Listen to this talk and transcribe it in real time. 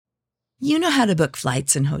You know how to book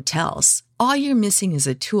flights and hotels. All you're missing is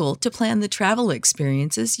a tool to plan the travel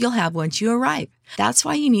experiences you'll have once you arrive. That's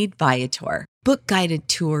why you need Viator. Book guided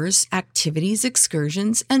tours, activities,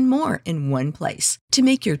 excursions, and more in one place to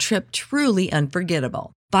make your trip truly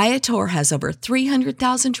unforgettable. Viator has over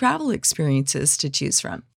 300,000 travel experiences to choose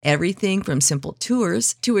from. Everything from simple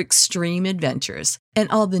tours to extreme adventures and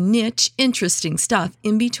all the niche, interesting stuff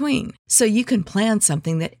in between. So you can plan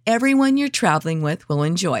something that everyone you're traveling with will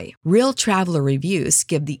enjoy. Real traveler reviews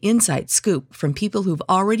give the inside scoop from people who've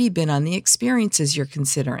already been on the experiences you're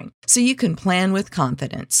considering. So you can plan with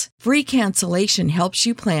confidence. Free cancellation helps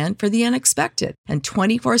you plan for the unexpected. And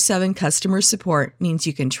 24/7 customer support means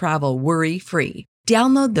you can travel worry-free.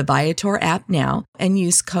 Download the Viator app now and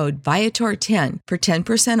use code Viator10 for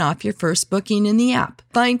 10% off your first booking in the app.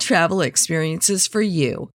 Find travel experiences for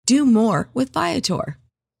you. Do more with Viator.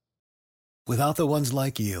 Without the ones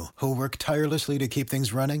like you, who work tirelessly to keep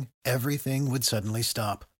things running, everything would suddenly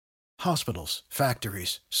stop. Hospitals,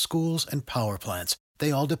 factories, schools, and power plants,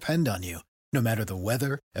 they all depend on you. No matter the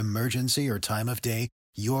weather, emergency, or time of day,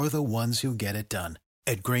 you're the ones who get it done.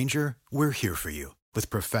 At Grainger, we're here for you with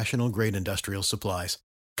professional-grade industrial supplies.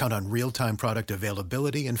 Count on real-time product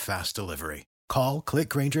availability and fast delivery. Call, click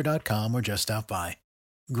Grainger.com, or just stop by.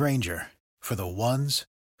 Grainger, for the ones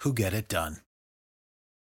who get it done.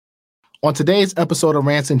 On today's episode of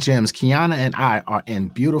Rants and Gems, Kiana and I are in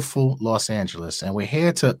beautiful Los Angeles, and we're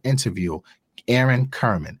here to interview Aaron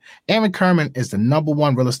Kerman. Aaron Kerman is the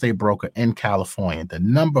 #1 real estate broker in California, the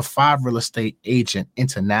 #5 real estate agent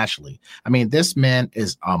internationally. I mean, this man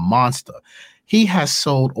is a monster. He has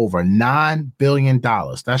sold over $9 billion.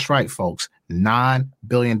 That's right, folks. $9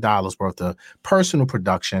 billion worth of personal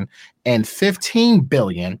production and $15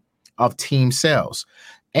 billion of team sales.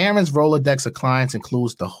 Aaron's Rolodex of clients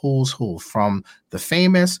includes the who's who, from the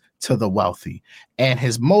famous to the wealthy. And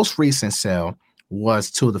his most recent sale was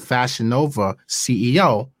to the Fashion Nova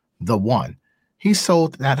CEO, The One. He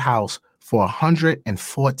sold that house for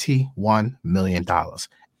 $141 million.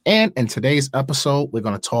 And in today's episode, we're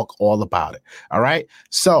going to talk all about it. All right.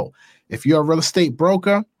 So if you're a real estate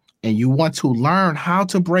broker and you want to learn how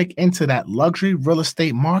to break into that luxury real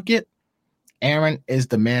estate market, Aaron is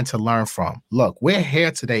the man to learn from. Look, we're here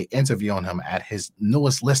today interviewing him at his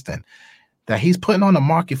newest listing that he's putting on the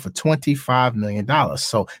market for $25 million.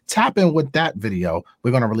 So tap in with that video. We're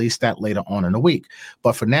going to release that later on in the week.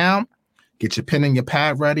 But for now, get your pen and your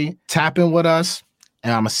pad ready. Tap in with us,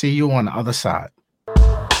 and I'm going to see you on the other side.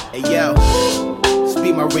 Hey yo,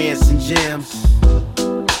 speak my rants and gems.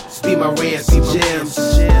 Speak my rants and gems.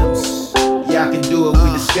 Yeah, I can do it,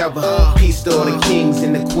 we discover. Peace to all the kings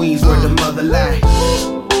and the queens where the mother lie.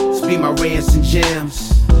 Speak my rants and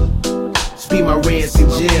gems. Speak my rants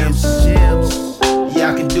and gems.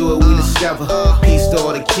 Yeah, I can do it, we discover. Peace to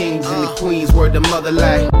all the kings and the queens where the mother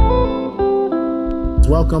lie.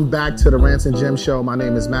 Welcome back to the Rants and Gems Show. My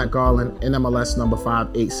name is Matt Garland, NMLS number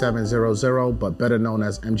 58700, but better known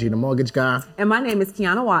as MG the Mortgage Guy. And my name is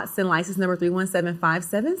Kiana Watson, license number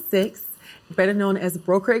 317576, better known as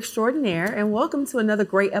Broker Extraordinaire. And welcome to another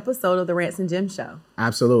great episode of the Rants and Gems Show.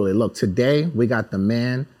 Absolutely. Look, today we got the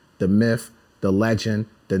man, the myth, the legend,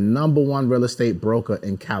 the #1 real estate broker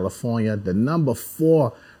in California, the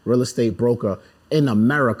 #4 real estate broker in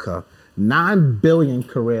America. 9 billion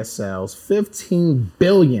career sales, 15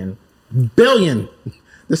 billion.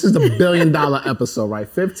 This is the $1 billion episode,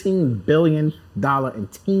 right? $15 billion in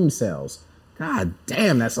team sales. God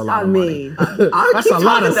damn, that's a lot of money. That's a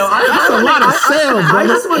lot of sales, bro. I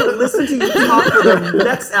just want to listen to you talk for the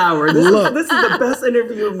next hour. This is the best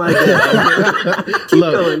interview of my day. Keep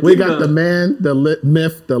going. We got the man, the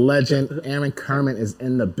myth, the legend. Aaron Kerman is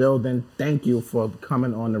in the building. Thank you for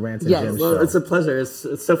coming on the Rants and Gems Show. It's a pleasure. It's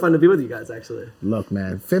so fun to be with you guys, actually. Look,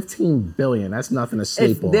 man, 15 billion. That's nothing to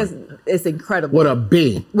sleep on. It's incredible. With a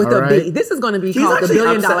B. With a B. This is going to be called the $1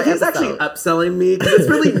 billion episode. He's actually upselling me because it's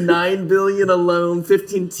really 9 billion alone,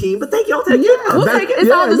 15 team. But thank you. I'll take it. We'll take it.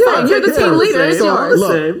 It's all the same. You're the team leader. It's yours.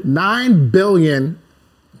 Look, 9 billion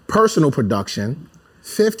personal production,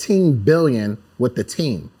 15 billion with the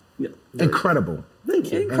team. Yeah, incredible.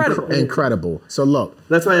 Thank you. Incredible. So look.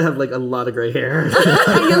 That's why I have like a lot of gray hair.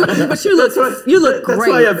 But you look great. That's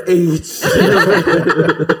why I have age.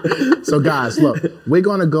 So guys, look, we're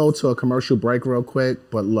going to go to a commercial break real quick,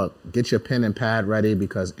 but look, get your pen and pad ready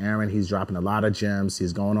because Aaron, he's dropping a lot of gems.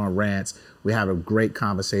 He's going on rants. We have a great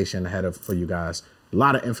conversation ahead for you guys. A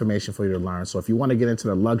lot of information for you to learn. So if you want to get into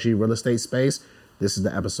the luxury real estate space, this is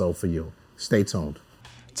the episode for you. Stay tuned.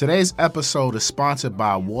 Today's episode is sponsored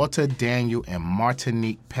by Walter, Daniel, and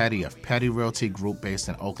Martinique Petty of Petty Realty Group based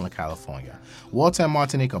in Oakland, California. Walter and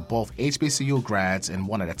Martinique are both HBCU grads and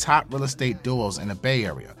one of the top real estate duos in the Bay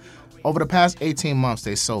Area. Over the past 18 months,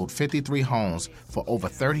 they sold 53 homes for over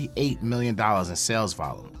 $38 million in sales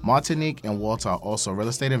volume. Martinique and Walter are also real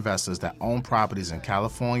estate investors that own properties in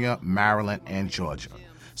California, Maryland, and Georgia.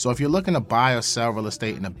 So if you're looking to buy or sell real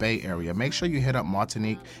estate in the Bay Area, make sure you hit up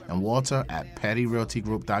Martinique and Walter at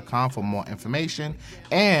pettyrealtygroup.com for more information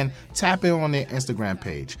and tap in on their Instagram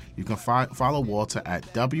page. You can follow Walter at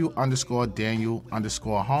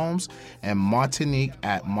W_Daniel_Homes and Martinique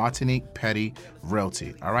at Martinique Petty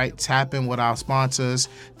Realty. All right, tap in with our sponsors.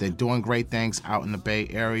 They're doing great things out in the Bay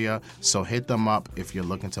Area, so hit them up if you're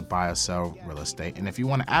looking to buy or sell real estate. And if you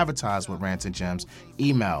want to advertise with Rants and Gems,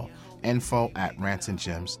 email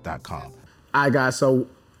info@rantsandgems.com. All right, guys, so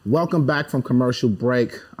welcome back from commercial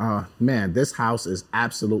break. Man, this house is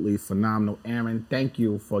absolutely phenomenal. Aaron, thank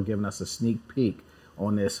you for giving us a sneak peek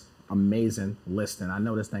on this amazing listing. I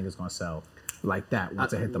know this thing is going to sell like that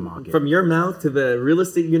once it hit the market. From your mouth to the real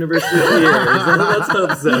estate university ears. Let's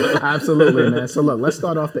hope so. Absolutely, man. So look, let's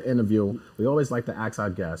start off the interview. We always like to ask our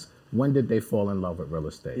guests, when did they fall in love with real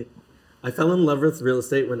estate? I fell in love with real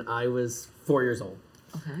estate when I was 4 years old.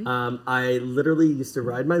 Okay. I literally used to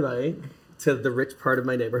ride my bike to the rich part of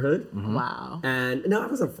my neighborhood. Mm-hmm. Wow. And no, I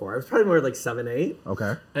wasn't 4. I was probably more like 7, 8.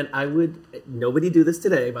 Okay. And I would, nobody do this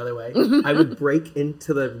today, by the way. I would break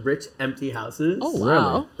into the rich, empty houses. Oh,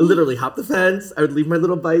 wow. Literally hop the fence. I would leave my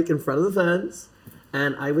little bike in front of the fence.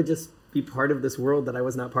 And I would just be part of this world that I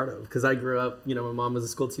was not part of. Because I grew up, my mom was a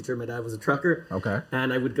school teacher, my dad was a trucker. Okay.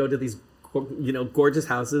 And I would go to these, gorgeous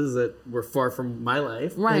houses that were far from my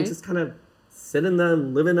life. Right. And just kind of sit in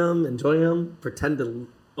them, live in them, enjoy them, pretend to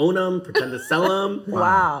own them, pretend to sell them.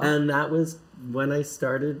 Wow. And that was when I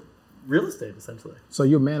started real estate, essentially. So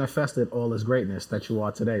you manifested all this greatness that you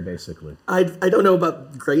are today, basically. I don't know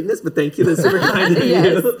about greatness, but thank you. That's super kind of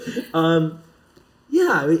Yes. you.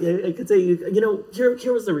 Yeah, I could say,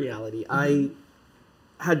 here was the reality. I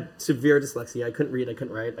had severe dyslexia. I couldn't read, I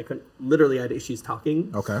couldn't write. I had issues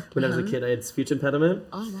talking. Okay. When I was a kid, I had speech impediment.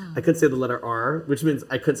 Oh, wow. I couldn't say the letter R, which means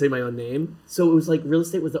I couldn't say my own name. So it was like real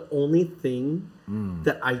estate was the only thing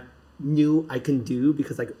that I knew I can do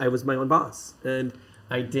because I was my own boss. And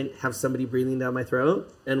I didn't have somebody breathing down my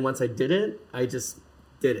throat. And once I did it, I just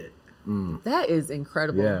did it. That is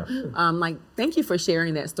incredible. Yeah. Thank you for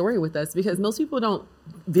sharing that story with us, because most people don't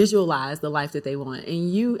visualize the life that they want.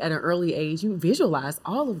 And you, at an early age, you visualize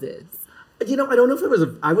all of this. I don't know if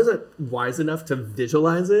I wasn't wise enough to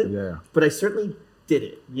visualize it, but I certainly did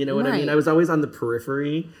it. You know what I mean? I was always on the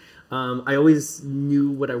periphery. I always knew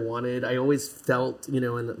what I wanted. I always felt,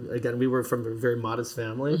 and again, we were from a very modest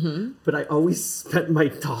family, but I always spent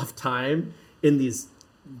my off time in these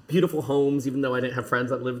beautiful homes, even though I didn't have friends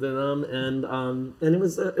that lived in them. And it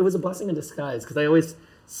was a blessing in disguise, because I always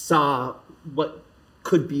saw what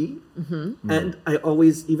could be. And I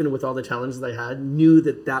always, even with all the challenges I had, knew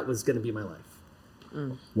that was going to be my life.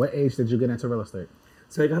 What age did you get into real estate?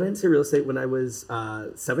 So I got into real estate when I was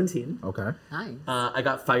 17. Okay. Nice. I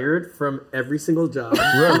got fired from every single job.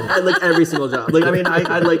 Really? Every single job.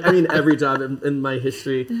 Every job in my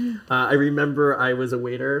history. I remember I was a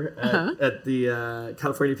waiter at the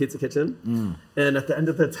California Pizza Kitchen. And at the end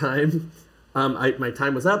of the time, my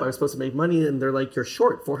time was up. I was supposed to make money, and they're like, "You're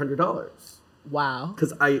short $400." Wow.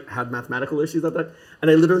 Because I had mathematical issues at that.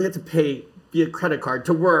 And I literally had to pay via credit card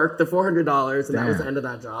to work the $400, and that was the end of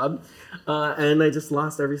that job. And I just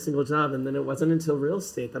lost every single job. And then it wasn't until real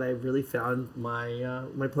estate that I really found my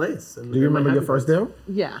my place. And, do you remember your first deal?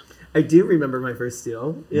 Yeah. I do remember my first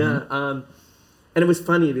deal. Yeah. And it was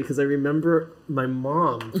funny because I remember my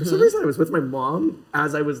mom. For some reason, I was with my mom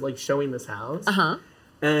as I was showing this house.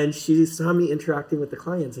 And she saw me interacting with the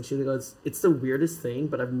clients, and she goes, "It's the weirdest thing,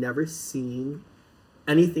 but I've never seen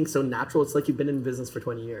anything so natural. It's like you've been in business for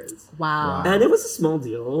 20 years. Wow. And it was a small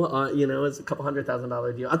deal. It was a couple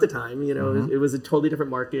 $100,000 deal at the time. It was a totally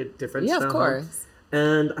different market, different Yeah, style. of course.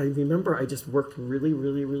 And I remember I just worked really,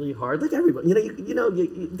 really, really hard, like everybody. You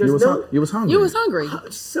was hungry. You was hungry.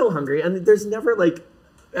 So hungry, and there's never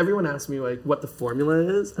everyone asks me what the formula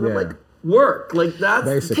is, and I'm like, work. That's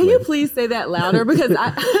basically. Can you please say that louder? Because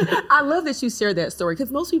I love that you shared that story,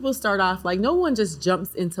 because most people start off no one just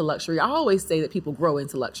jumps into luxury. I always say that people grow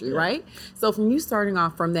into luxury, right? So from you starting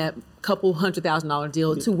off from that couple $100,000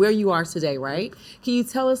 deal to where you are today, right? Can you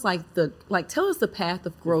tell us tell us the path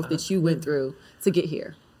of growth that you went through to get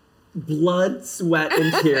here? Blood, sweat,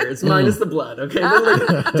 and tears, minus the blood. Okay,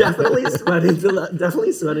 definitely sweat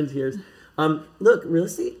and tears. Look, real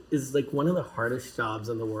estate is like one of the hardest jobs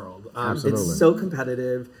in the world. Absolutely. It's so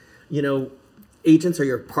competitive. You know, agents are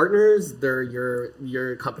your partners. They're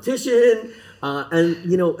your competition. And,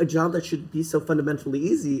 you know, a job that should be so fundamentally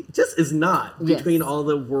easy just is not Yes. between all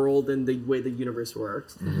the world and the way the universe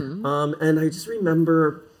works. And I just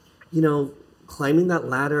remember, you know, climbing that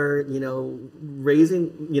ladder, you know,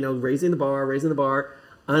 raising the bar.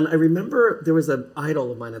 And I remember there was an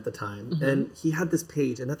idol of mine at the time, and he had this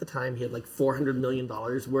page, and at the time he had like $400 million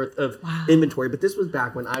worth of inventory. But this was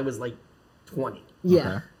back when I was like 20. Yeah.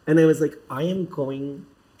 Okay. And I was like, I am going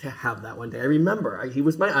to have that one day. I remember he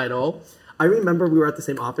was my idol. I remember we were at the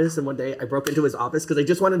same office, and one day I broke into his office because I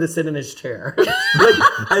just wanted to sit in his chair. Like,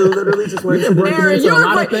 I literally just wanted to breaking Aaron, into you a were lot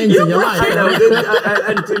of break- things you in your were life. I know,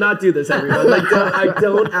 and do not do this, everyone. Like, I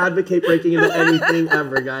don't advocate breaking into anything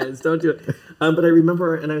ever, guys. Don't do it. But I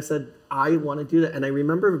remember, and I said, I want to do that. And I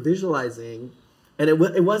remember visualizing, and it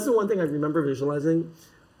wasn't one thing I remember visualizing,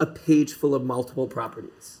 a page full of multiple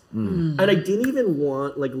properties. And I didn't even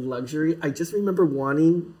want like luxury. I just remember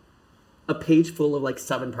wanting a page full of like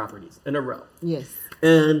 7 properties in a row. Yes.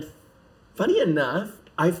 And funny enough,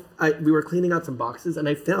 we were cleaning out some boxes, and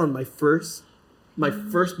I found my first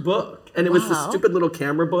book, and it was this Wow. stupid little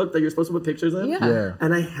camera book that you're supposed to put pictures in. Yeah. Yeah.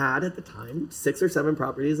 And I had at the time 6 or 7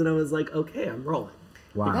 properties, and I was like, okay, I'm rolling.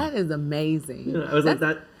 Wow. That is amazing. You know, I was like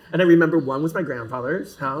that, and I remember one was my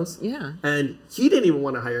grandfather's house. Yeah. And he didn't even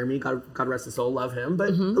want to hire me. God rest his soul, love him.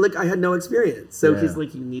 But like I had no experience, so he's Yeah.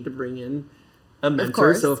 like, you need to bring in a mentor.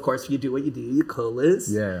 course. So of course you do what you do. You co-list.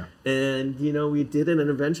 Yeah. And you know we did it, and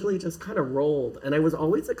eventually just kind of rolled. And I was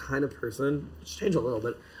always the kind of person. It's changed a little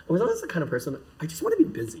bit. I was always the kind of person. I just want to be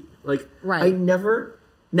busy. Like Right. I never.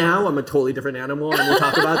 Now I'm a totally different animal, and we'll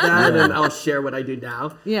talk about that, and I'll share what I do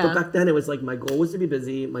now. Yeah. But back then it was like my goal was to be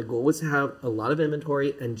busy. My goal was to have a lot of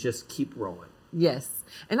inventory and just keep rolling. Yes.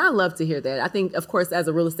 And I love to hear that. I think, of course, as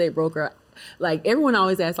a real estate broker, like everyone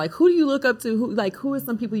always asks, like, who do you look up to? Who are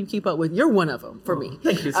some people you keep up with? You're one of them for me.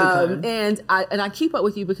 Thank you so kind. And I keep up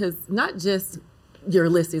with you because not just your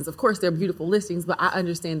listings, of course, they're beautiful listings, but I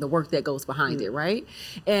understand the work that goes behind it, right?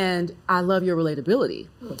 And I love your relatability.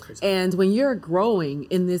 And when you're growing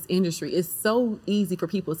in this industry, it's so easy for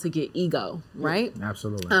people to get ego, right?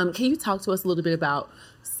 Absolutely. Can you talk to us a little bit about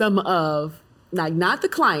some of, like, not the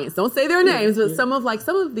clients, don't say their names, but some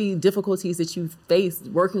of the difficulties that you've faced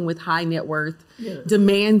working with high net worth,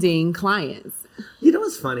 demanding clients? You know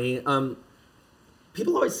what's funny?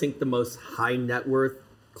 People always think the most high net worth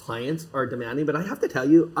clients are demanding, but I have to tell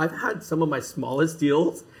you, I've had some of my smallest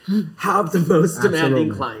deals have the most demanding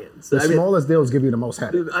Absolutely. clients. The I mean, smallest deals give you the most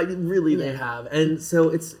headache. I mean, really, they have, and so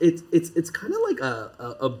it's kind of like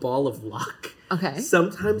a ball of luck. Okay.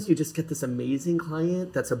 Sometimes you just get this amazing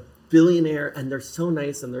client that's a billionaire, and they're so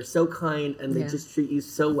nice and they're so kind, and they Yeah. just treat you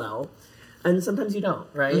so well, and sometimes you don't,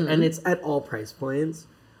 right? And it's at all price points.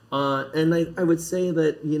 And I would say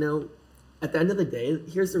that, you know, at the end of the day,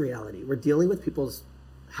 here's the reality: we're dealing with people's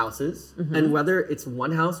houses, and whether it's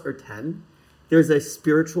one house or 10, there's a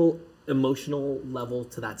spiritual, emotional level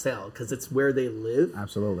to that sale because it's where they live.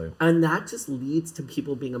 Absolutely. And that just leads to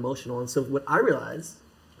people being emotional. And so what I realized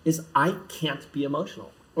is I can't be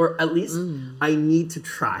emotional, or at least I need to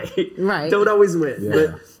try. Right. Don't always win.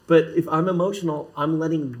 Yeah. But if I'm emotional, I'm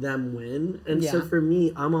letting them win. And so Yeah. for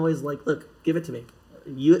me, I'm always like, look, give it to me.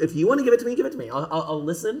 If you want to give it to me, give it to me. I'll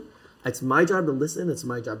listen. It's my job to listen. It's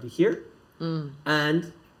my job to hear.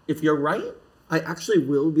 And if you're right, I actually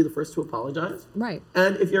will be the first to apologize. Right.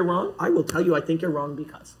 And if you're wrong, I will tell you I think you're wrong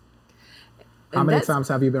because. How And many that's- times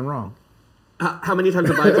have you been wrong? How many times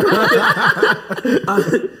have I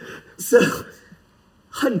been So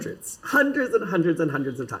hundreds and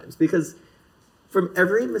hundreds of times, because from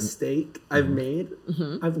every mistake I've made,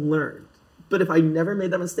 I've learned. But if I never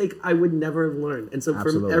made that mistake, I would never have learned. And so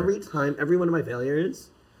Absolutely. from every time, every one of my failures,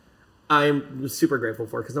 I'm super grateful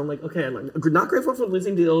for, because I'm like, okay, I'm not grateful for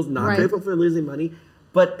losing deals, not Right. grateful for losing money,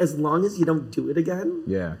 but as long as you don't do it again,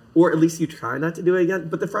 Yeah. or at least you try not to do it again.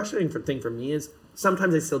 But the frustrating thing for me is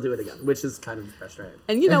sometimes I still do it again, which is kind of frustrating.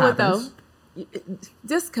 And you know what, though? happens.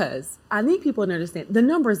 Just because I need people to understand the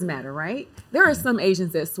numbers matter, right? There are some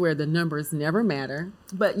agents that swear the numbers never matter,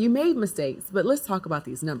 but you made mistakes. But let's talk about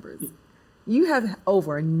these numbers. You have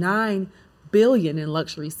over $9 billion in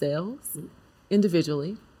luxury sales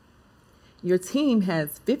individually. Your team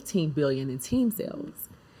has $15 billion in team sales,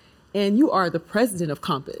 and you are the president of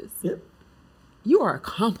Compass. Yeah. You are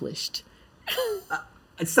accomplished.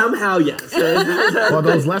 Somehow, yes. Well,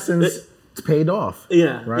 those lessons paid off.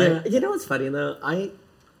 Yeah. Right? Yeah. You know what's funny though? I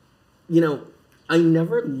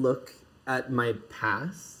never look at my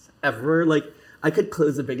past ever. Like, I could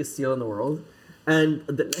close the biggest deal in the world, And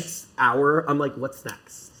the next hour, I'm like, what's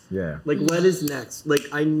next? Yeah. Like, what is next? Like,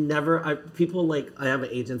 people like, I have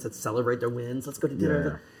agents that celebrate their wins. Let's go to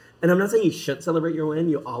dinner. Yeah. And I'm not saying you shouldn't celebrate your win.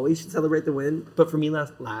 You always should celebrate the win. But for me,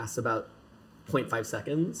 that lasts about 0.5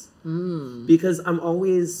 seconds. Because I'm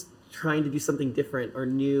always trying to do something different or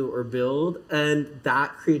new or build. And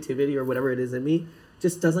that creativity or whatever it is in me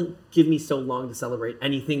just doesn't give me so long to celebrate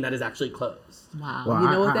anything that is actually closed. Wow. Well, You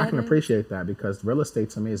know what I that can is? appreciate that because real estate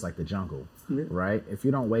to me is like the jungle, right? If you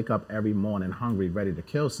don't wake up every morning hungry, ready to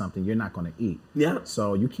kill something, you're not going to eat. Yeah.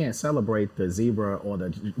 So you can't celebrate the zebra or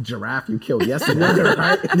the giraffe you killed yesterday,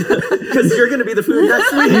 right? Because you're going to be the food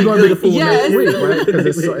next week. You're going to be the fool Yes. next week, right?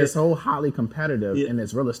 Because it's so highly competitive Yeah. in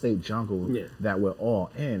this real estate jungle Yeah. that we're all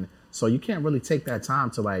in. So you can't really take that time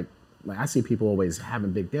to like I see people always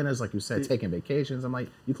having big dinners, like you said, taking vacations. I'm like,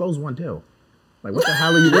 you close one deal. Like, what the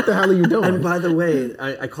hell are you doing? And by the way,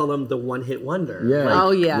 I call them the one-hit wonder. Yeah. Like, Oh,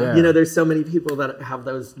 yeah. You know, there's so many people that have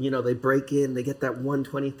those, you know, they break in, they get that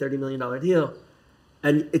 $120, $30 million deal.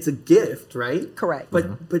 And it's a gift, right? Correct.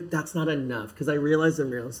 But that's not enough. Because I realize in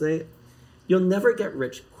real estate, you'll never get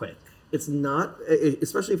rich quick. It's not,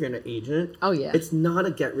 especially if you're an agent. Oh, yeah. It's not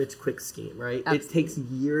a get-rich-quick scheme, right? Absolutely. It takes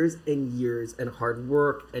years and years and hard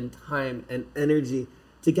work and time and energy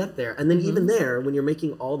to get there. And then even there, when you're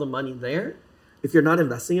making all the money there, if you're not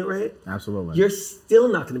investing it right, Absolutely. you're still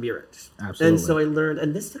not going to be rich. Absolutely. And so I learned,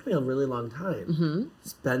 and this took me a really long time,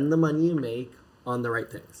 spend the money you make on the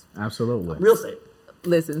right things. Absolutely. Real estate.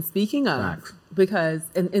 Listen, speaking of, Facts. because,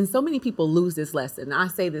 and so many people lose this lesson. I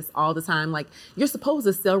say this all the time, like, you're supposed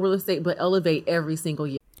to sell real estate, but elevate every single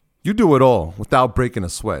year. You do it all without breaking a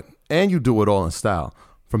sweat, and you do it all in style.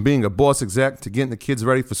 From being a boss exec to getting the kids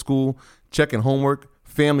ready for school, checking homework,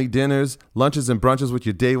 family dinners, lunches and brunches with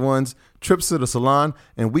your day ones, trips to the salon,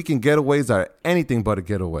 and weekend getaways are anything but a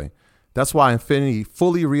getaway. That's why Infiniti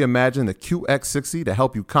fully reimagined the QX60 to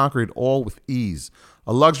help you conquer it all with ease.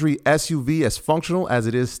 A luxury SUV as functional as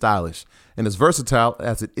it is stylish, and as versatile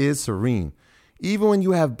as it is serene. Even when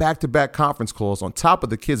you have back-to-back conference calls on top of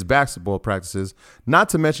the kids' basketball practices, not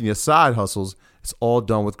to mention your side hustles, it's all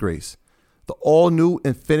done with grace. The all-new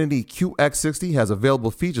Infiniti QX60 has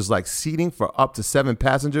available features like seating for up to 7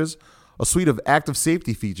 passengers, a suite of active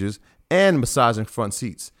safety features, and massaging front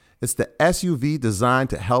seats. It's the SUV designed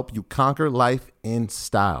to help you conquer life in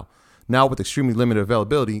style. Now with extremely limited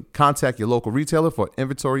availability, contact your local retailer for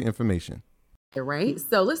inventory information. Right?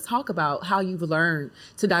 So let's talk about how you've learned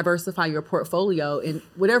to diversify your portfolio and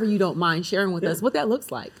whatever you don't mind sharing with us, what that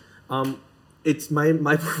looks like. It's my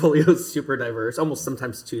portfolio is super diverse, almost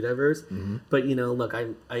sometimes too diverse. But you know, look, I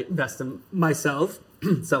invest in myself,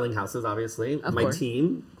 selling houses, obviously. Of my course.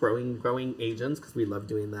 team, growing agents because we love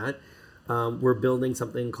doing that. We're building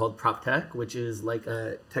something called PropTech, which is like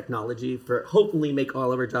a technology for hopefully make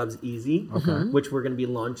all of our jobs easy. Which we're going to be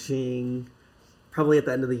launching probably at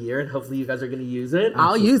the end of the year, and hopefully you guys are going to use it.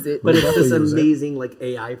 I'll use it. But it's this Definitely use it. amazing like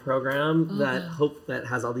AI program that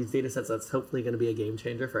has all these data sets that's hopefully going to be a game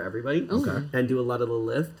changer for everybody and do a lot of the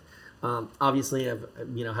lift. Obviously, I've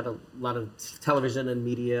had a lot of television and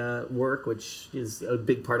media work, which is a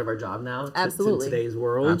big part of our job now in Absolutely. today's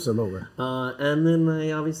world. Absolutely. And then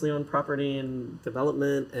I obviously own property and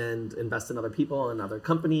development and invest in other people and other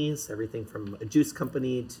companies, everything from a juice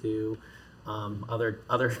company to other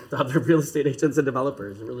real estate agents and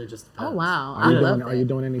developers. It really just depends. Oh, wow. Are I you love doing, that. are you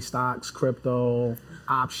doing any stocks, crypto,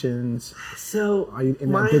 options? So Are you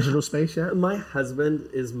in that digital space yet? My husband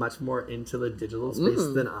is much more into the digital space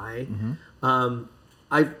than I.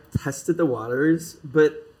 I've tested the waters,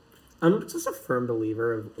 but I'm just a firm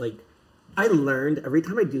believer of like, I learned every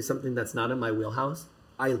time I do something that's not in my wheelhouse,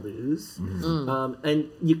 I lose. And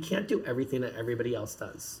you can't do everything that everybody else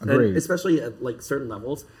does. Agreed. And especially at like certain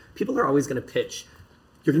levels, people are always going to pitch,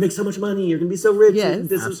 you're going to make so much money, you're going to be so rich. Yes.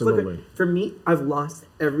 This is quicker. Absolutely. For me, I've lost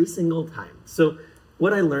every single time. So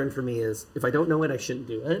what I learned for me is if I don't know it, I shouldn't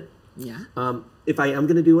do it. Yeah. If I am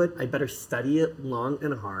going to do it, I better study it long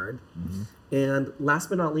and hard. And last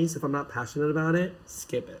but not least, if I'm not passionate about it,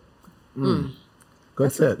 skip it.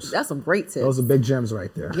 Good tips. That's some great tips. Those are big gems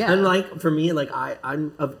right there. Yeah. And like for me, like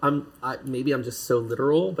I'm maybe I'm just so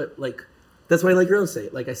literal, but like that's why I like real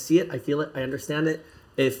estate. Like I see it, I feel it, I understand it.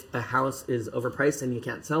 If a house is overpriced and you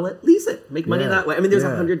can't sell it, lease it. Make money Yeah. that way. I mean, there's Yeah.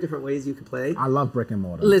 100 different ways you could play. I love brick and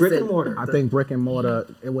mortar. Listen, Brick and mortar. I think brick and mortar,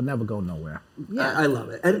 it would never go nowhere. Yeah. I love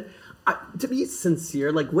it. And to be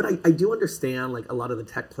sincere, like what I do understand, like a lot of the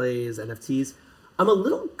tech plays, NFTs, I'm a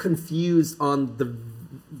little confused on the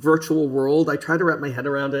virtual world. I try to wrap my head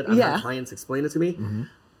around it. I've Yeah. had clients explain it to me.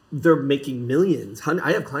 they're making millions.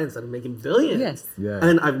 I have clients that are making billions. Yes. Yeah.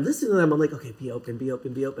 And I'm listening to them. I'm like, okay, be open.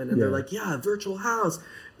 And they're like, yeah, virtual house.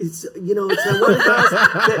 It's, you know, it's that one house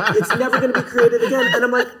that it's never going to be created again. And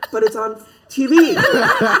I'm like, but it's on TV.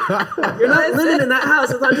 You're not living in that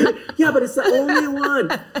house. It's on TV. Yeah, but it's the only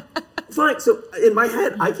one. Fine. So in my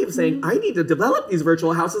head, I keep saying, I need to develop these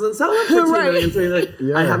virtual houses and sell them for $2 million. So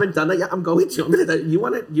like, I haven't done that yet. I'm going to. You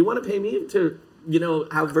want to pay me to, you know,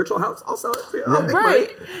 have virtual house? I'll sell it for you. I'll make money.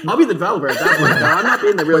 I'll be the developer at that point. I'm not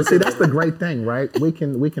being the real estate. See, that's the great thing, right? We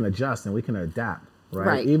can adjust and we can adapt,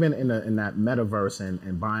 right? Even in that metaverse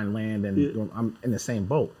and buying land, and I'm in the same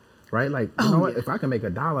boat. Right? Like, you know what? If I can make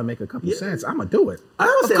 $1, make a couple cents, I'm going to do it. I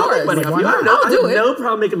will say, I'll make money off you. I have no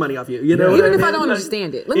problem making money off you. You know, even if I don't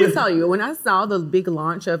understand it. Let me tell you, when I saw the big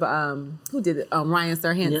launch of, who did it? Ryan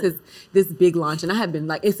Serhant, this big launch, and I have been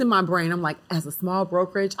like, it's in my brain. I'm like, as a small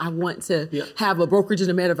brokerage, I want to have a brokerage in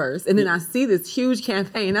the metaverse. And then I see this huge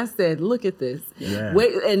campaign. I said, look at this.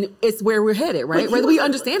 Wait, and it's where we're headed, right? Whether we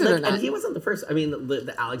understand it or not. And he wasn't the first. I mean,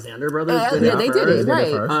 the Alexander brothers did it. They did it,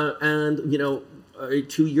 right. And, you know,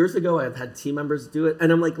 2 years ago, I've had team members do it.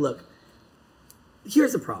 And I'm like, look,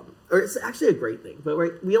 here's the problem. Or it's actually a great thing. But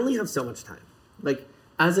right, we only have so much time. Like,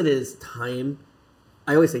 as it is, time,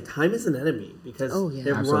 I always say time is an enemy because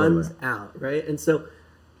it runs out, right? And so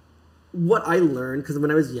what I learned, because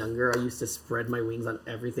when I was younger, I used to spread my wings on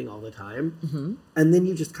everything all the time. And then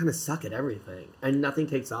you just kind of suck at everything and nothing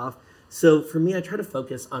takes off. So for me, I try to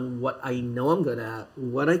focus on what I know I'm good at,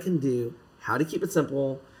 what I can do, how to keep it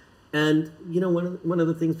simple. And, you know, one of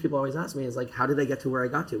the things people always ask me is, like, how did I get to where I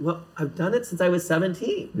got to? Well, I've done it since I was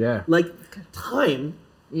 17. Yeah. Like, time,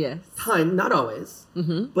 not always.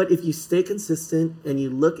 But if you stay consistent and you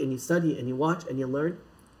look and you study and you watch and you learn,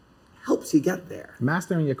 helps you get there.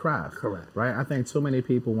 Mastering your craft. Correct. Right? I think too many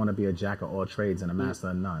people want to be a jack of all trades and a master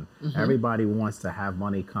of none. Everybody wants to have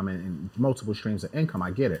money coming in multiple streams of income. I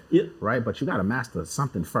get it. Right? But you got to master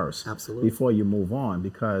something first. Absolutely. Before you move on,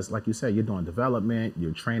 because like you said, you're doing development,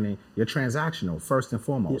 you're training, you're transactional first and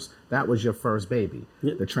foremost. That was your first baby,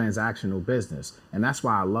 the transactional business. And that's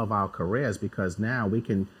why I love our careers, because now we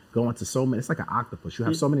can go into so many, it's like an octopus. You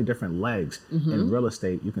have so many different legs in real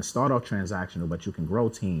estate. You can start off transactional, but you can grow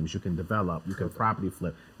teams, you can develop, you can property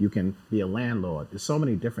flip, you can be a landlord. There's so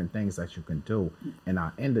many different things that you can do in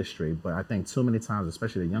our industry. But I think too many times,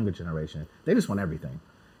 especially the younger generation, they just want everything.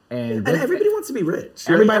 And everybody wants to be rich.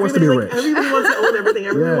 Everybody wants to be rich. Everybody wants to own everything.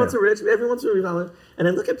 Everybody wants to be rich. Everyone wants to be valued. And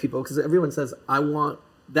I look at people, because everyone says, I want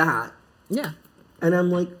that. Yeah. And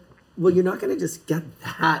I'm like, well, you're not going to just get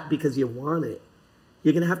that because you want it.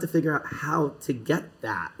 You're going to have to figure out how to get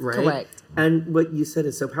that, right? Correct. And what you said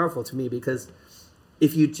is so powerful to me, because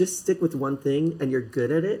if you just stick with one thing and you're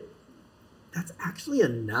good at it, that's actually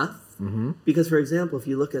enough. Because, for example, if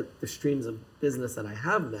you look at the streams of business that I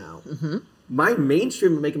have now, my main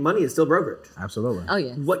stream of making money is still brokerage. Absolutely. Oh,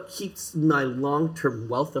 yes. What keeps my long-term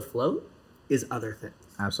wealth afloat is other things.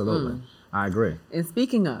 Absolutely. I agree. And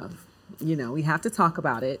speaking of, you know, we have to talk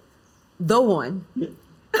about it. The one.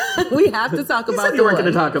 We have to talk about you weren't going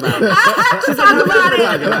to talk about it. I have to talk about it.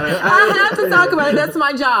 I have to talk about it. That's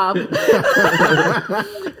my job.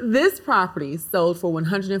 This property sold for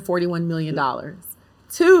 $141 million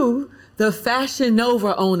to the Fashion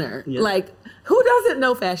Nova owner. Like, who doesn't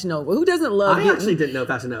know Fashion Nova? Who doesn't love I actually didn't know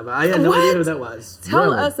Fashion Nova. I had no idea who that was.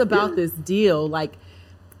 Tell us about this deal, like,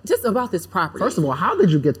 just about this property. First of all, how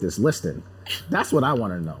did you get this listing? That's what I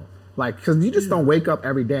want to know. Like, because you just don't wake up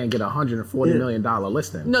every day and get a $140 million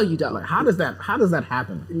listing. No, you don't. Like, how does that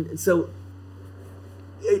happen? So,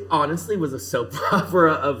 it honestly was a soap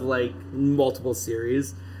opera of like multiple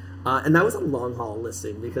series, and that was a long haul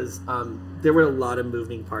listing because there were a lot of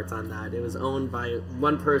moving parts on that. It was owned by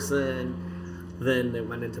one person, then it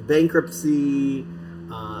went into bankruptcy.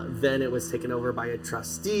 Then it was taken over by a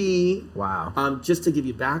trustee. Wow. Just to give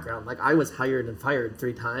you background, like I was hired and fired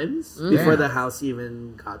 3 times before the house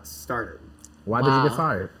even got started. Why did you get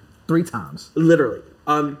fired? 3 times? Literally.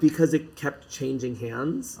 Because it kept changing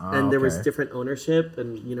hands and there was different ownership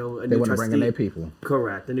and, you know, a new trustee. They want to bring in their people.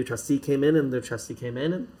 Correct. A new trustee came in and the trustee came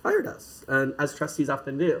in and fired us, and as trustees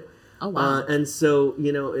often do. Oh, wow. And so,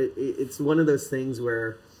 you know, it's one of those things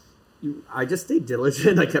where I just stayed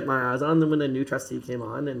diligent. I kept my eyes on them when a new trustee came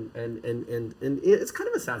on, and it's kind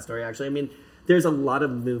of a sad story, actually. I mean, there's a lot of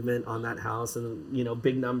movement on that house, and you know,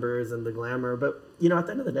 big numbers and the glamour. But you know, at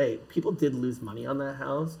the end of the day, people did lose money on that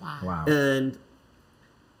house. Wow. And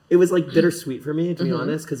it was like bittersweet for me, to be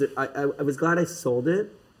honest, because I was glad I sold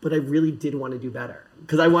it, but I really did want to do better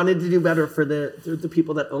because I wanted to do better for the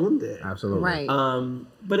people that owned it. Absolutely. Right.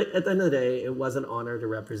 But at the end of the day, it was an honor to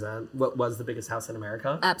represent what was the biggest house in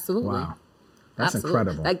America. Absolutely. Wow. That's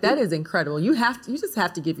incredible. Like that is incredible. You just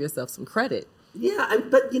have to give yourself some credit. Yeah,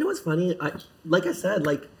 but you know what's funny? Like I said,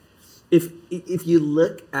 like if you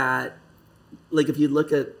look at, I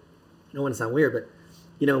don't want to sound weird, but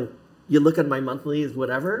you look at my monthlies,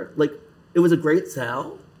 whatever, like it was a great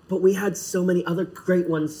sale, but we had so many other great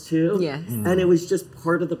ones too. Yes. And it was just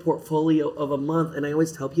part of the portfolio of a month. And I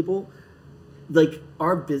always tell people, like,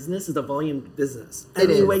 our business is a volume business.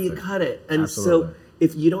 Any way you cut it. And so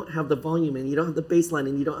if you don't have the volume and you don't have the baseline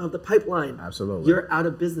and you don't have the pipeline, you're out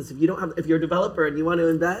of business. If you're a developer and you want to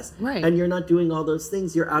invest and you're not doing all those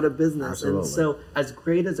things, you're out of business. Absolutely. And so as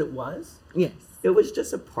great as it was, it was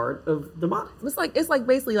just a part of the model. It's like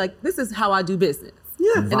basically like, this is how I do business.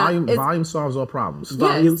 Yeah. Volume solves all problems.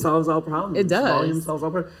 Volume solves all problems. It does. Volume solves all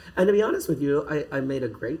problems. And to be honest with you, I made a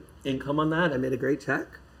great income on that. I made a great check.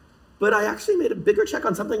 But I actually made a bigger check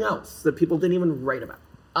on something else that people didn't even write about.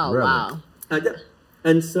 Oh, really? Wow. I did.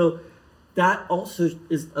 And so that also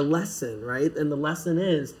is a lesson, right? And the lesson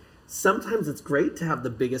is sometimes it's great to have the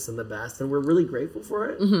biggest and the best, and we're really grateful for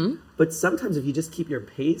it. Mm-hmm. But sometimes if you just keep your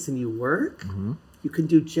pace and you work, you can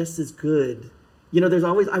do just as good. There's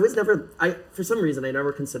always, for some reason, I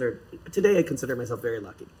never considered, today I consider myself very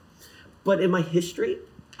lucky. But in my history,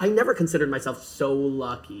 I never considered myself so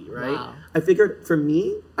lucky, right? Wow. I figured for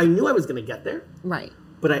me, I knew I was going to get there. Right.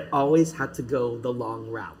 But I always had to go the long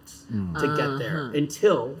route to get there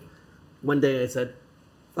until one day I said,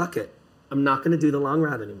 fuck it. I'm not going to do the long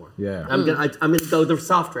route anymore. Yeah. I'm going to go the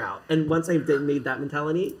soft route. And once I made that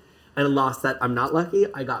mentality and lost that I'm not lucky,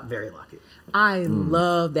 I got very lucky. I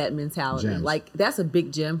love that mentality. Gems. Like, that's a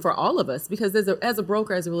big gem for all of us, because as a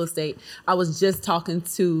broker, as a real estate, I was just talking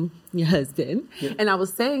to your husband, and I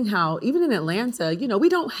was saying how even in Atlanta, we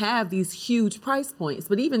don't have these huge price points,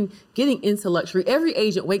 but even getting into luxury, every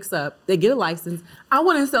agent wakes up, they get a license. I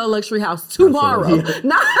want to sell a luxury house tomorrow.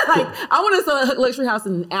 Not like I want to sell a luxury house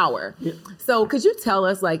in an hour. Yeah. So could you tell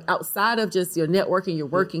us, like, outside of just your networking, you're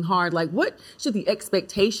working hard, like, what should the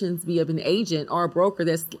expectations be of an agent or a broker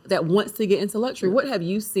that wants to get into luxury? What have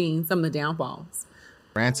you seen some of the downfalls?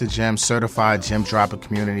 Rants and Gems certified gem dropper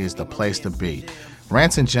community is the place to be.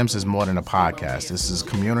 Rants and Gems is more than a podcast. This is a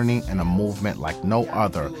community and a movement like no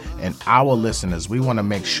other. And our listeners, we want to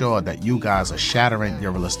make sure that you guys are shattering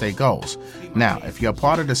your real estate goals. Now, if you're a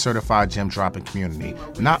part of the certified gem dropping community,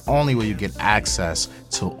 not only will you get access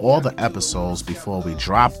to all the episodes before we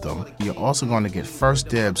drop them, you're also going to get first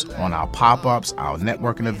dibs on our pop-ups, our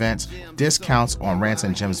networking events, discounts on Rants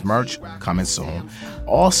and Gems merch coming soon.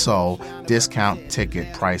 Also, discount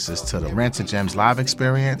ticket prices to the Rants and Gems live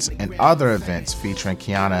experience and other events featuring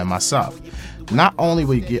Kiana and myself. Not only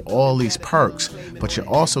will you get all these perks, but you're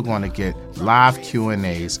also going to get live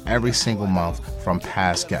Q&As every single month from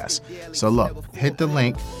past guests. So look, hit the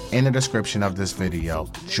link in the description of this video.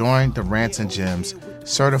 Join the Rants and Gems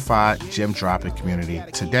certified gem dropping community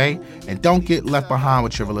today, and don't get left behind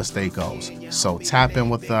with your real estate goals. So tap in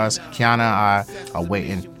with us. Kiana and I are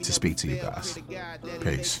waiting to speak to you guys.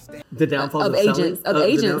 Peace. The downfall of agents,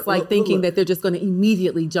 thinking that they're just going to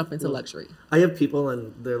immediately jump into luxury. I have people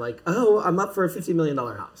and they're like, "Oh, I'm up for a $50 million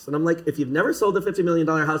house," and I'm like, "If you've never sold a $50 million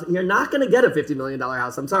house, you're not going to get a $50 million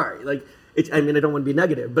house. I'm sorry. Like, I don't want to be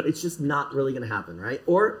negative, but it's just not really going to happen, right?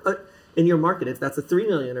 Or in your market, if that's a $3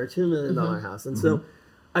 million or $2 million house, and so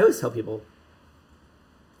I always tell people,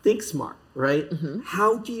 think smart, right?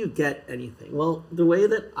 How do you get anything? Well, the way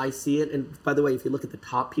that I see it, and by the way, if you look at the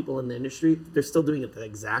top people in the industry, they're still doing it the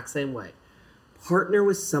exact same way. Partner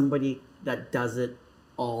with somebody that does it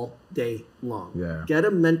all day long. Yeah. Get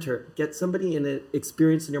a mentor, get somebody in an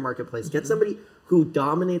experience in your marketplace, get somebody who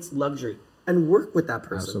dominates luxury, and work with that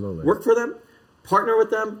person. Absolutely. Work for them, partner with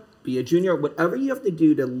them, be a junior, whatever you have to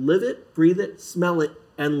do to live it, breathe it, smell it,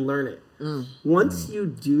 and learn it. Once you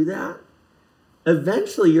do that,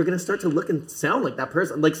 eventually you're going to start to look and sound like that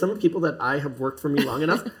person. Like some people that I have worked for me long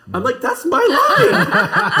enough, I'm like, that's my line.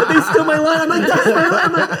 But they steal my line. I'm like, that's my line.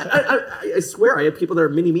 I'm like, I swear I have people that are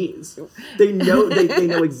mini-me's. They know they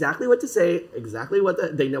know exactly what to say, exactly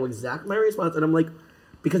they know exactly my response. And I'm like,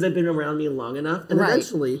 because they've been around me long enough. And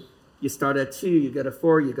eventually you start at 2, you go to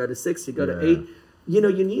 4, you go to 6, you go to 8.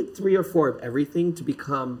 You need 3 or 4 of everything to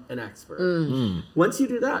become an expert. Once you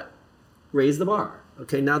do that, raise the bar.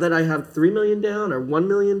 Okay, now that I have 3 million down or 1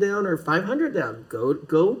 million down or 500 down,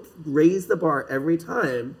 go raise the bar every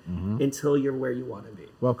time until you're where you want to be.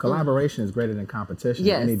 Well, collaboration is greater than competition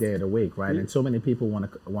any day of the week, right? And so many people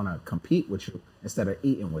want to compete with you instead of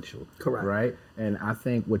eating with you. Correct. Right? And I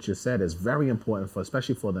think what you said is very important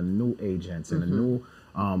especially for the new agents and the new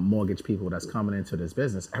mortgage people that's coming into this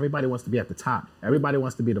business. Everybody wants to be at the top. Everybody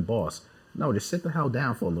wants to be the boss. No, just sit the hell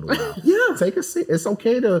down for a little while. Yeah. Take a seat. It's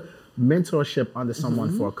okay to mentorship under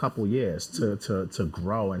someone for a couple years to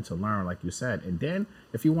grow and to learn, like you said. And then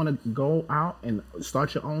if you want to go out and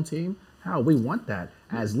start your own team, hell, we want that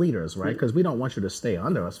as leaders, right? Because we don't want you to stay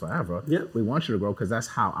under us forever. Yeah. We want you to grow because that's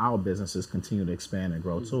how our businesses continue to expand and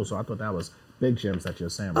grow too. So I thought that was big gems that you're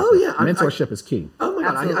saying. Oh, yeah. Mentorship is key. Oh my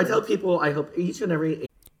God. I tell people, I hope each and every.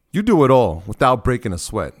 You do it all without breaking a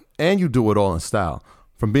sweat, and you do it all in style.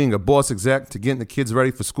 From being a boss exec to getting the kids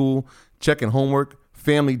ready for school, checking homework,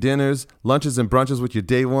 family dinners, lunches and brunches with your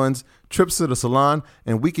day ones, trips to the salon,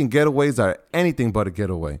 and weekend getaways are anything but a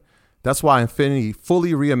getaway. That's why Infiniti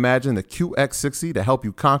fully reimagined the QX60 to help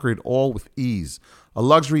you conquer it all with ease. A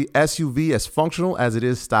luxury SUV as functional as it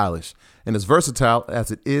is stylish, and as versatile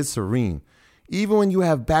as it is serene. Even when you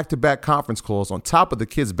have back-to-back conference calls on top of the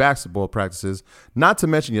kids' basketball practices, not to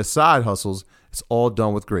mention your side hustles, it's all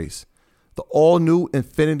done with grace. The all-new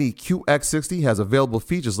Infiniti QX60 has available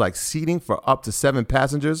features like seating for up to 7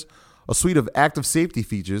 passengers, a suite of active safety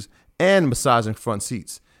features, and massaging front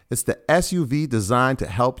seats. It's the SUV designed to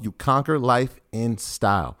help you conquer life in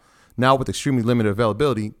style. Now with extremely limited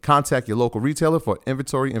availability, contact your local retailer for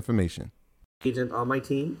inventory information. Agent on my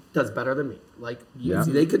team does better than me. Like,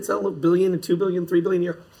 they could sell $1 billion, $2 billion, $3 billion a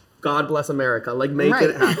year. God bless America. Like, make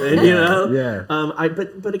it happen, you know? Yeah.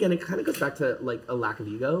 But again, it kind of goes back to like a lack of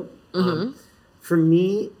ego. For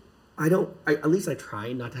me, at least I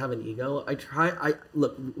try not to have an ego.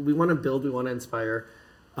 Look, we want to build, we want to inspire.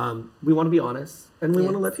 We want to be honest, and we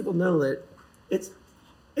want to let people know that it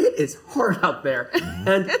is hard out there.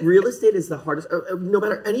 And real estate is the hardest, no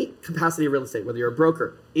matter any capacity of real estate, whether you're a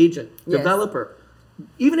broker, agent, developer,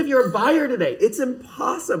 even if you're a buyer today, it's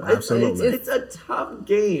impossible. Absolutely. It's a tough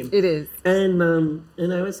game. It is. And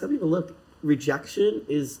I always tell people, look, rejection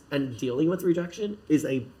and dealing with rejection is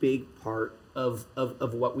a big part of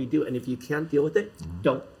what we do. And if you can't deal with it,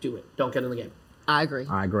 don't do it. Don't get in the game. I agree.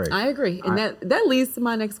 And that leads to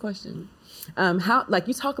my next question. How, like,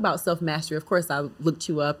 you talk about self-mastery. Of course, I looked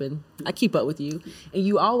you up and I keep up with you. And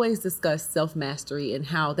you always discuss self-mastery and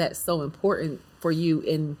how that's so important for you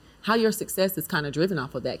and how your success is kind of driven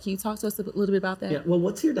off of that. Can you talk to us a little bit about that? Yeah. Well,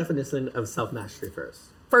 what's your definition of self-mastery first?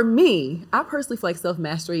 For me, I personally feel like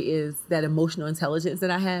self-mastery is that emotional intelligence that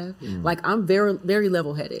I have. Like, I'm very, very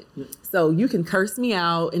level-headed. So you can curse me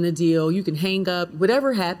out in a deal, you can hang up,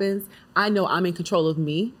 whatever happens, I know I'm in control of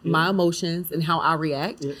me, my emotions, and how I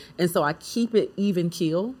react. And so I keep it even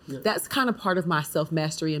keel. That's kind of part of my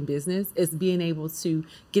self-mastery in business, is being able to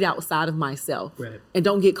get outside of myself and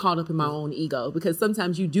don't get caught up in my own ego. Because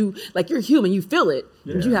sometimes you do, like, you're human, you feel it,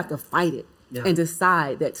 but you have to fight it. And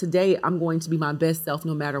decide that today I'm going to be my best self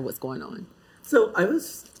no matter what's going on. So I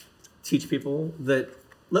always teach people that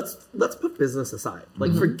let's put business aside.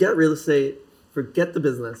 Like, forget real estate, forget the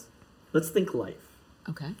business. Let's think life.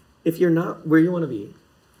 Okay. If you're not where you want to be,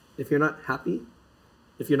 if you're not happy,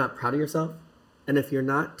 if you're not proud of yourself, and if you're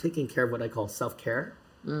not taking care of what I call self-care,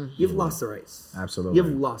 you've lost the race. Absolutely.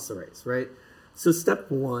 You've lost the race, right? So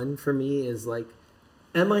step one for me is like,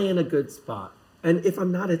 am I in a good spot? And if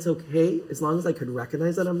I'm not, it's okay, as long as I could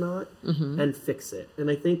recognize that I'm not and fix it. And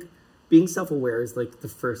I think being self-aware is like the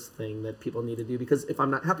first thing that people need to do, because if I'm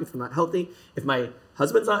not happy, if I'm not healthy, if my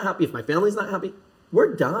husband's not happy, if my family's not happy,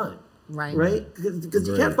 we're done. Right? Because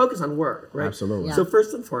you can't focus on work, right? Absolutely. Yeah. So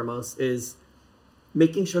first and foremost is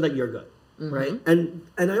making sure that you're good, right? And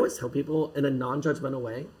I always tell people in a non-judgmental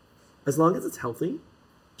way, as long as it's healthy,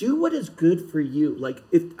 do what is good for you. Like,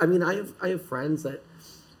 I have friends that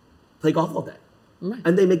play golf all day.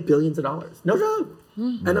 And they make billions of dollars. No joke.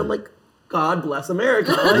 And I'm like, God bless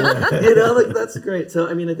America. Like, that's great. So,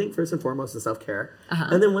 I think first and foremost is self-care.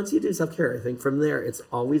 And then once you do self-care, I think from there, it's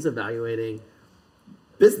always evaluating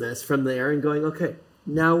business from there and going, okay,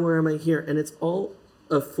 now where am I here? And it's all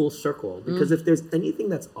a full circle, because if there's anything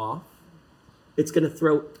that's off, it's going to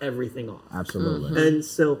throw everything off. Absolutely. And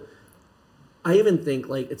so I even think,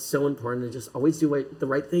 like, it's so important to just always do the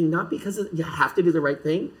right thing, not because you have to do the right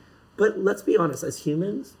thing, but let's be honest, as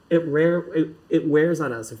humans, it wears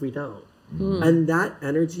on us if we don't. And that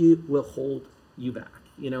energy will hold you back.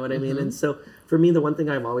 You know what I mean? And so for me, the one thing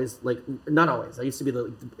I've always, like, not always, I used to be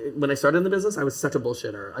when I started in the business, I was such a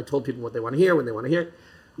bullshitter. I told people what they want to hear when they want to hear it.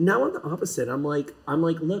 Now I'm the opposite. I'm like,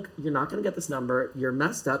 look, you're not going to get this number. You're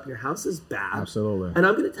messed up. Your house is bad. Absolutely. And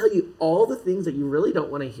I'm going to tell you all the things that you really don't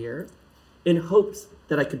want to hear in hopes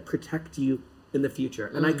that I could protect you in the future.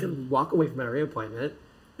 And I could walk away from every appointment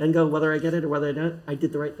and go, whether I get it or whether I don't, I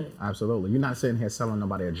did the right thing. Absolutely. You're not sitting here selling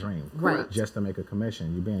nobody a dream. Right. Just to make a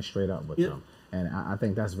commission. You're being straight up with them. And I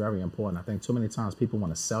think that's very important. I think too many times people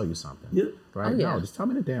want to sell you something. Right? Oh, yeah. No, just tell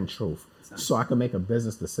me the damn truth so I can make a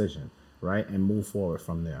business decision. right, and move forward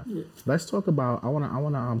from there. Let's talk about. I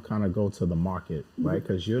wanna kind of go to the market, right?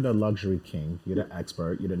 Because you're the luxury king, you're the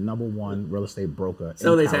expert, you're the #1 real estate broker.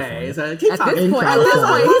 So in they California. say. Keep At talking. this point, he's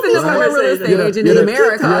the number one real estate agent in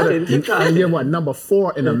America. And you're what,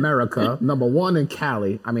 #4 in America, #1 in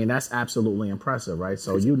Cali. I mean, that's absolutely impressive, right?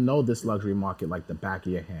 So you know this luxury market like the back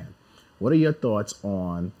of your hand. What are your thoughts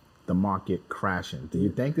on the market crashing? Do you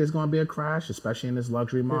think there's going to be a crash, especially in this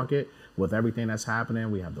luxury market with everything that's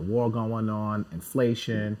happening? We have the war going on,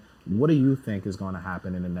 inflation. What do you think is going to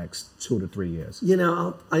happen in the next 2 to 3 years? You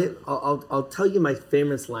know, I'll tell you my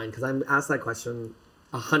famous line because I'm asked that question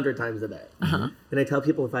 100 times a day. And I tell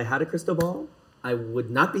people if I had a crystal ball, I would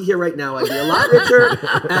not be here right now. I'd be a lot richer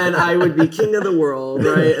and I would be king of the world,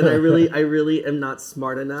 right? And I really am not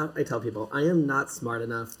smart enough. I tell people I am not smart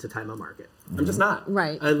enough to time a market. I'm just not.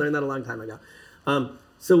 Right. I learned that a long time ago.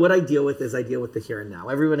 So what I deal with is I deal with the here and now.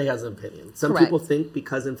 Everybody has an opinion. Some Correct. people think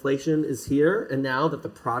because inflation is here and now that the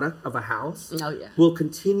product of a house Oh, yeah. will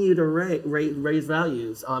continue to raise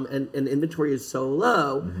values and inventory is so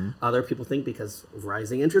low. Other people think because of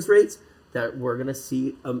rising interest rates that we're going to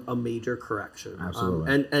see a major correction.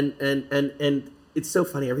 Absolutely. And it's so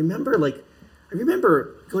funny. I remember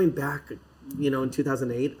going back, in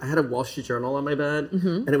 2008, I had a Wall Street Journal on my bed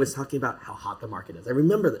and it was talking about how hot the market is. I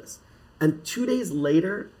remember this. And 2 days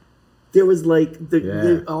later, there was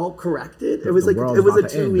they all corrected. It was The like, world's it was a about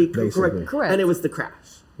to end, 2 week basically. Correct. And it was the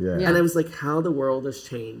crash. Yeah. Yeah. And I was like, how the world has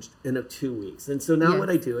changed in 2 weeks. And so now Yes. what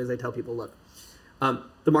I do is I tell people, look,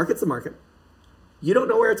 the market's the market. You don't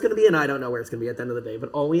know where it's going to be, and I don't know where it's going to be at the end of the day.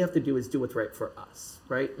 But all we have to do is do what's right for us,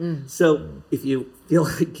 right? So if you feel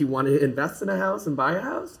like you want to invest in a house and buy a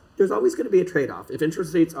house, there's always going to be a trade-off. If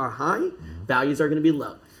interest rates are high, values are going to be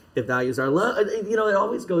low. If values are low, it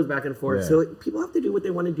always goes back and forth. Yeah. So people have to do what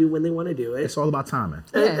they want to do when they want to do it. It's all about timing.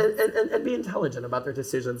 And be intelligent about their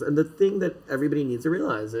decisions. And the thing that everybody needs to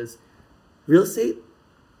realize is real estate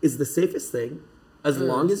is the safest thing as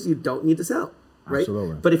long as you don't need to sell, right?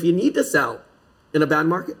 Absolutely. But if you need to sell in a bad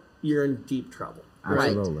market, you're in deep trouble. Right?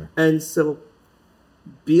 Absolutely. And so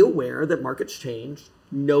be aware that markets change.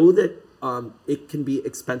 Know that it can be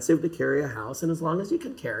expensive to carry a house. And as long as you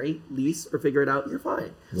can carry, lease, or figure it out, you're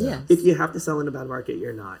fine. Yes. If you have to sell in a bad market,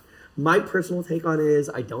 you're not. My personal take on it is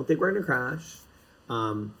I don't think we're going to crash.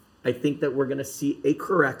 I think that we're going to see a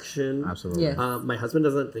correction. Absolutely. Yes. My husband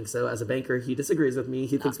doesn't think so. As a banker, he disagrees with me.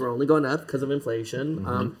 He thinks we're only going up because of inflation.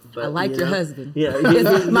 But I like your husband. Yeah.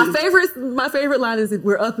 My favorite line is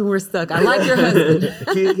we're up and we're stuck. I like your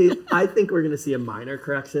husband. I think we're going to see a minor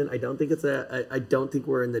correction. I don't think I don't think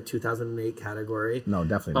we're in the 2008 category. No,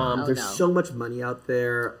 definitely not. There's no. so much money out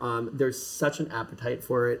there. There's such an appetite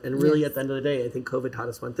for it. And really, Yes. at the end of the day, I think COVID taught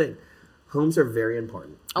us one thing. Homes are very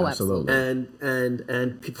important. Oh, Absolutely. absolutely.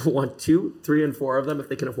 And people want 2, 3, and 4 of them if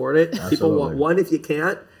they can afford it. People Absolutely. want 1 if you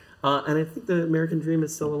can't. And I think the American dream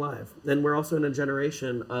is still alive. And we're also in a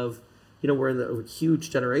generation of, we're in a huge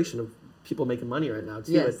generation of people making money right now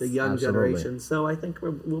too. Yes. It's the young Absolutely. generation. So I think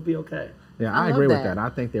we'll be okay. Yeah, I I agree love with that. that.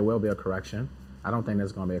 I think there will be a correction. I don't think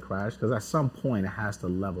there's going to be a crash because at some point it has to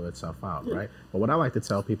level itself out, right? But what I like to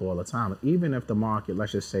tell people all the time, even if the market,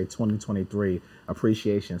 let's just say 2023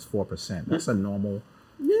 appreciation is 4%, that's a normal.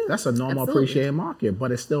 That's a normal Absolutely. appreciating market,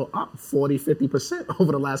 but it's still up 40, 50%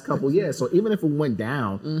 over the last couple of years. So even if it went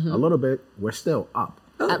down a little bit, we're still up.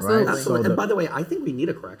 Absolutely. Right? Absolutely. So And by the way, I think we need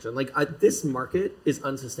a correction. This market is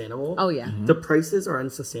unsustainable. Oh, yeah. The prices are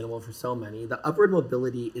unsustainable for so many. The upward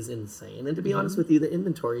mobility is insane. And to be honest with you, the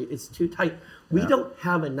inventory is too tight. We don't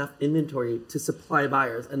have enough inventory to supply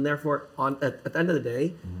buyers. And therefore, at the end of the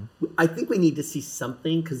day, I think we need to see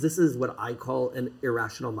something because this is what I call an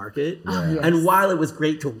irrational market. Yes. And while it was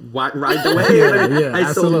great to ride the wave, Yeah, I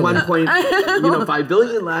sold absolutely. 1.5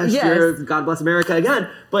 billion last Yes. year. God bless America again.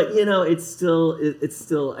 But it's still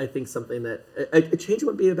I think something that a change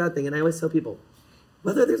wouldn't be a bad thing. And I always tell people,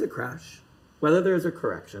 whether there's a crash, whether there's a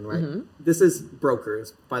correction, right? This is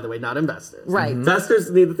brokers, by the way, not investors. Right. Investors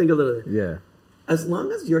need to think a little bit. yeah, As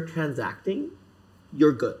long as you're transacting,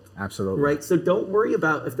 you're good. absolutely. Right? So don't worry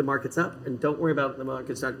about if the market's up and don't worry about if the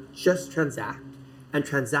market's down. Just transact and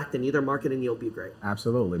transact in either market and you'll be great.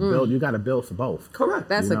 Absolutely. Build. You got to build for both. Correct.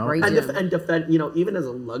 That's You a know? great and, gem. defend, even as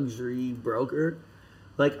a luxury broker,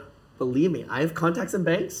 believe me, I have contacts in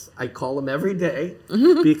banks. I call them every day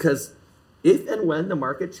because if and when the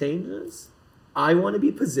market changes, I want to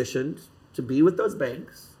be positioned to be with those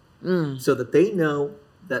banks so that they know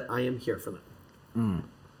that I am here for them.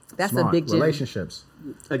 That's Smart. a big gem. Relationships.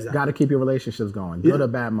 Exactly. Got to keep your relationships going. Yeah. Good or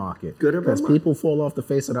bad market. Good or bad Because market. people fall off the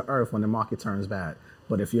face of the earth when the market turns bad.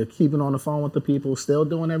 But if you're keeping on the phone with the people, still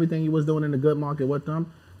doing everything you was doing in the good market with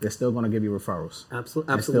them, they're still going to give you referrals.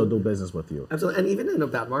 Absolutely. And still do business with you. Absolutely. And even in a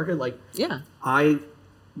bad market, like Yeah.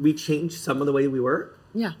 we changed some of the way we work,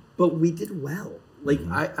 Yeah. but we did well. Like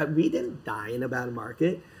we didn't die in a bad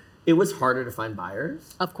market. It was harder to find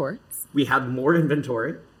buyers. Of course. We had more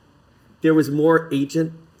inventory. There was more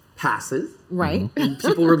agent passes. Right. And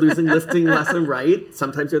people were losing listing left and right.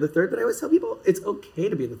 Sometimes you're the third, but I always tell people it's okay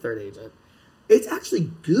to be the third agent. It's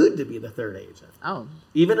actually good to be the third agent, Oh.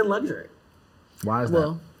 even in luxury. Why is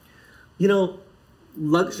Well, You know,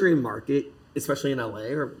 luxury market, especially in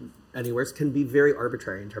LA or anywhere, can be very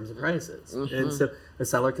arbitrary in terms of prices. And so a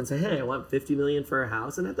seller can say, hey, I want $50 million for a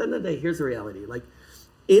house. And at the end of the day, here's the reality. Like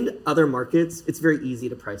in other markets, it's very easy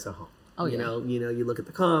to price a home. Oh, you yeah. know, you look at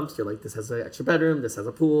the comps, you're like, this has an extra bedroom, this has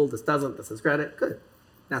a pool, this doesn't, this has granite. Good.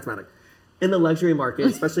 Mathematic. In the luxury market,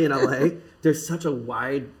 especially in LA, there's such a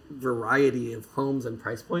wide variety of homes and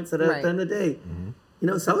price points that at the end of the day, you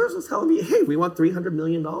know, sellers was telling me, hey, we want $300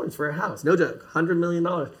 million for a house. No joke, $100 million.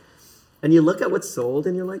 And you look at what's sold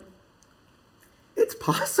and you're like, it's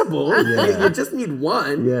possible. You just need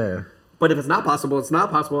one. Yeah. But if it's not possible, it's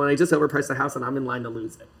not possible. And I just overpriced the house and I'm in line to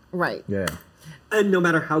lose it. right. Yeah. And no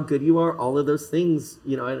matter how good you are, all of those things,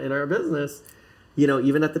 you know, in our business, you know,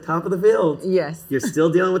 even at the top of the field, Yes. you're still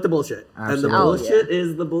dealing with the bullshit. And the Absolutely. bullshit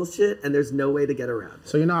is the bullshit, and there's no way to get around it.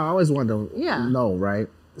 So, you know, I always wanted to Yeah. know, right?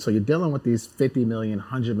 So you're dealing with these $50 million,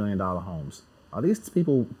 $100 million homes. Are these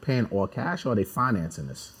people paying all cash or are they financing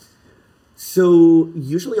this? So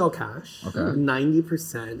usually all cash, Okay.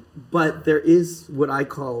 90%, but there is what I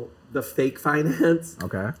call the fake finance,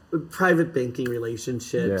 Okay. private banking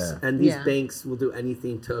relationships, Yeah. and these Yeah. banks will do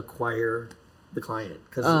anything to acquire the client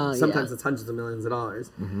because sometimes it's hundreds of millions of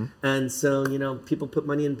dollars. And so, you know, people put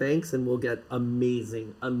money in banks and we'll get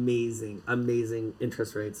amazing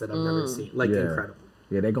interest rates that I've never seen, like Yeah. incredible.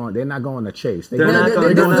 Yeah, they're not going to Chase. They're not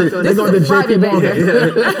going to JP Morgan.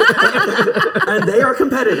 And they are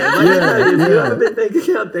competitive. Like I said, if you have a big bank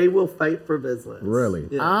account, they will fight for business. Really?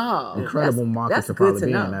 Yeah. Oh. Incredible market that's to good probably to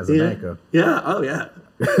be know. in as a Yeah. banker. Yeah. Oh, yeah.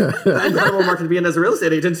 Incredible market to be in as a real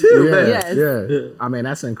estate agent too. Yeah, but- Yes. yeah. I mean,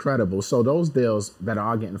 that's incredible. So those deals that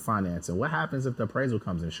are getting financing, what happens if the appraisal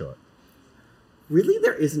comes in short? Really,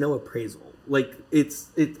 there is no appraisal. Like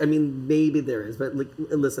I mean, maybe there is, but like,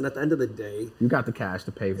 listen, at the end of the day, You got the cash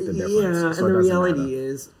to pay for the difference. yeah. so And it the doesn't reality matter.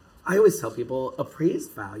 is, I always tell people,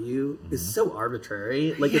 appraised value is so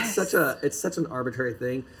arbitrary. Like it's such an arbitrary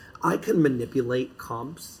thing. I can manipulate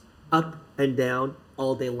comps up and down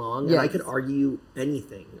all day long, and I Yes. could argue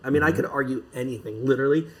anything. I mean, I could argue anything,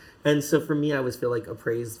 literally. And so for me, I always feel like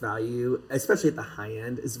appraised value, especially at the high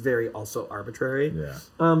end, is very also arbitrary. Yeah.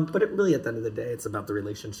 But it really, at the end of the day, it's about the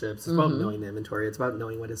relationships. It's about knowing the inventory. It's about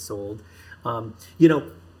knowing what is sold. You know,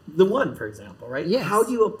 the one, for example, right? Yes. How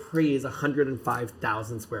do you appraise a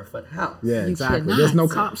 105,000 square foot house? Yeah, You exactly. cannot. There's no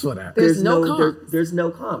comps for that. There's no comp. There's no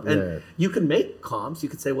comp. And Yeah. you can make comps. You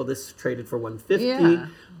could say, well, this traded for 150. Yeah.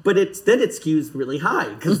 But it skews really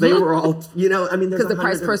high because they were all, you know, I mean, there's Because the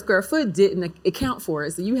price 100 per square foot didn't account for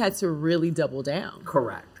it, so you had to really double down.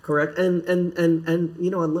 Correct. And you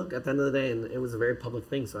know, and look, at the end of the day, and it was a very public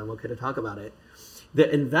thing, so I'm okay to talk about it.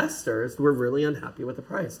 The investors were really unhappy with the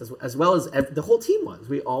price, as well as the whole team was.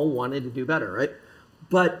 We all wanted to do better, right?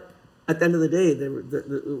 But at the end of the day,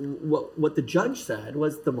 what the judge said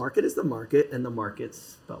was the market is the market, and the market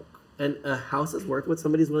spoke. And a house is worth what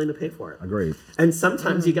somebody's willing to pay for it. Agreed. And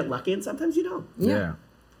sometimes you get lucky, and sometimes you don't. Yeah.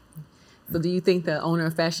 So do you think the owner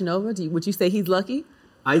of Fashion Nova, would you say he's lucky?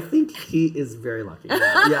 I think he is very lucky.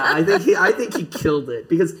 Yeah, I think he killed it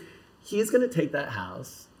because he's going to take that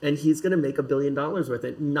house and he's going to make $1 billion with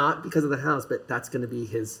it, not because of the house, but that's going to be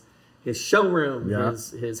his showroom, Yeah.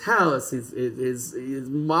 his house, his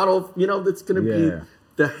model. You know, that's going to Yeah. be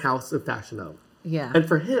the house of Fashion Nova. Yeah. And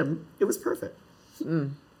for him, it was perfect.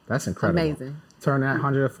 That's incredible. Amazing. Turn that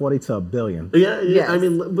 140 to $1 billion. Yeah. Yes. I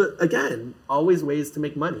mean, but again, always ways to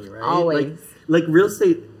make money, right? Always. Like real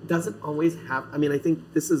estate doesn't always have. I mean, I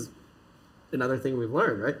think this is another thing we've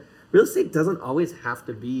learned, right? Real estate doesn't always have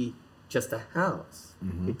to be just a house.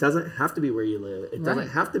 It doesn't have to be where you live. It doesn't Right.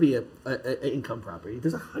 have to be a income property.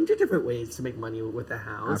 There's 100 different ways to make money with a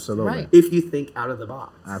house. Absolutely. Right. If you think out of the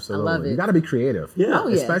box. Absolutely. I love You it. got to be creative. Yeah. Oh,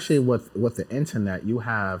 yes. Especially with the internet, you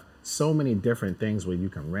have so many different things where you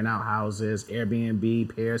can rent out houses,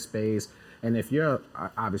 Airbnb, pair space. And if you're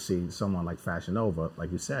obviously someone like Fashion Nova,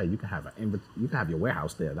 like you said, you can have your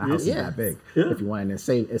warehouse there. That house is Yeah. that big. Yeah. If you want, and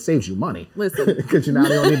it saves you money. Listen. Because you now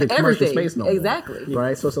don't need the commercial Everything. space no more. Exactly.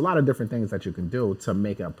 Right. So it's a lot of different things that you can do to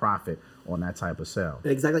make a profit on that type of sale.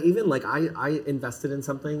 Exactly. Even like I invested in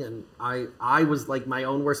something and I was like my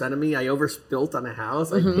own worst enemy. I overspilt on a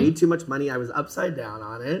house. I paid too much money. I was upside down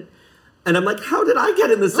on it. And I'm like, how did I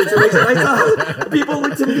get in this situation? I thought people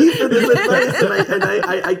look to me for this advice, and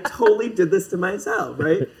I totally did this to myself,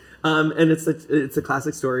 right? And it's a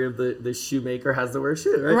classic story of the shoemaker has to wear a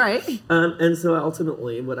shoe, right? Right. And so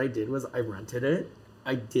ultimately, what I did was I rented it.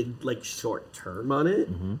 I did like short term on it,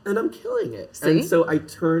 and I'm killing it. See? And so I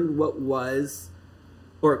turned what was,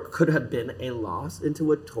 or could have been, a loss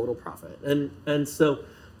into a total profit. And so.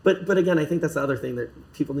 But again, I think that's the other thing that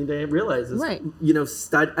people need to realize is,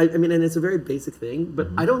 study. I mean, and it's a very basic thing, but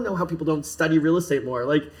I don't know how people don't study real estate more.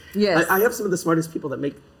 Like, yes. I have some of the smartest people that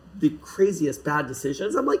make the craziest bad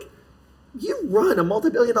decisions. I'm like, you run a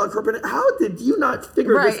multi-billion-dollar corporate. How did you not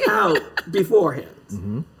figure this out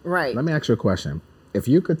beforehand? Right. Let me ask you a question. If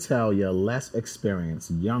you could tell your less experienced,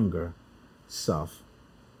 younger self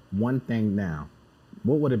one thing now,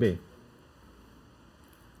 what would it be?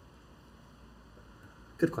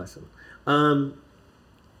 Good question.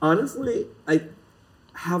 Honestly, I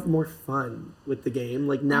have more fun with the game.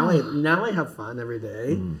 Like now I have fun every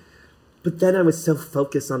day. But then I was so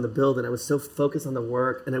focused on the build, and I was so focused on the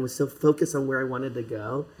work, and I was so focused on where I wanted to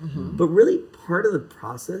go. But really, part of the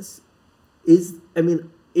process is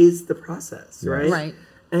the process, right? Right.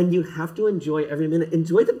 And you have to enjoy every minute.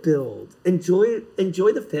 Enjoy the build. Enjoy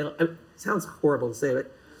the fail. It sounds horrible to say,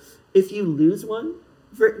 but if you lose one,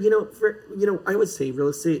 I would say real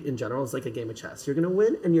estate in general is like a game of chess. You're going to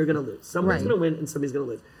win and you're going to lose. Someone's going to win and somebody's going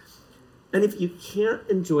to lose. And if you can't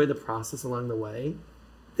enjoy the process along the way,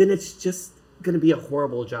 then it's just going to be a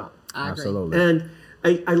horrible job. I agree. Absolutely. And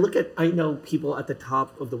I know people at the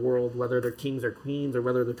top of the world, whether they're kings or queens, or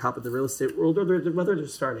whether they're top of the real estate world, or whether they're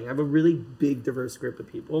starting. I have a really big, diverse group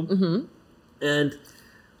of people. And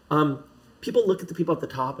people look at the people at the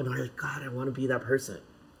top and are like, God, I want to be that person.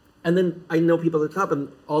 And then I know people at the top,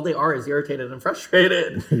 and all they are is irritated and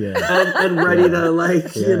frustrated, and ready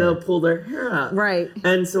to pull their hair out. Right.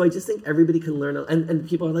 And so I just think everybody can learn. And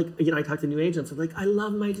people are like, I talk to new agents. I'm like, I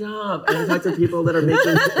love my job. And I talk to people that are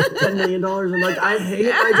making $10 million. I'm like, I hate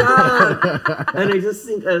my job. And I just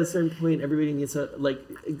think at a certain point, everybody needs to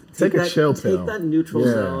take that neutral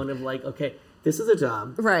zone of like, okay, this is a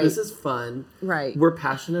job. Right. This is fun. Right. We're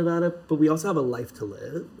passionate about it, but we also have a life to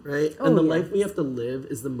live, right? And the life we have to live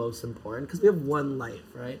is the most important because we have one life,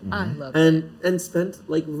 right? I love it. And spend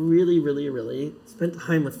really, really, really spend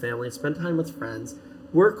time with family, spend time with friends,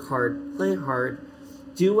 work hard, play hard,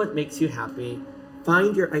 do what makes you happy.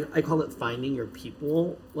 Find I call it finding your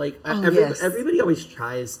people. Like everybody always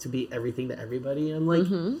tries to be everything to everybody. And like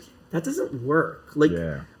that doesn't work. Like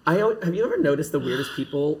have you ever noticed the weirdest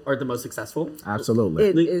people are the most successful? Absolutely.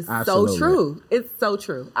 It is so true. It's so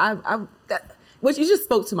true. What you just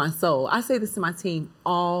spoke to my soul. I say this to my team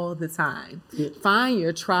all the time. Find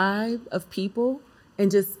your tribe of people and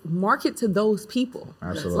just market to those people.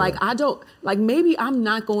 Absolutely. Maybe I'm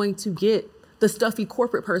not going to get the stuffy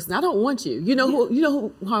corporate person. I don't want you. You know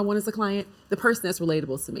who I want as a client? The person that's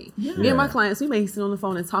relatable to me. Me and my clients, we may sit on the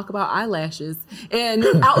phone and talk about eyelashes and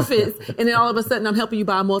outfits, and then all of a sudden I'm helping you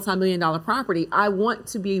buy a multi-million-dollar property. I want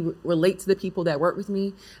to relate to the people that work with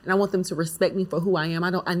me, and I want them to respect me for who I am.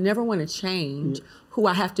 I never want to change who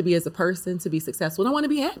I have to be as a person to be successful. And I want to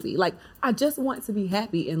be happy. Like, I just want to be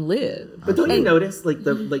happy and live. But don't you notice, like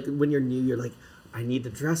when you're new, you're like, I need the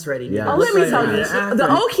dress ready. Oh, let me tell you, the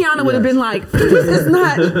old Kiana would have been like, this is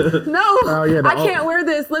not, I can't wear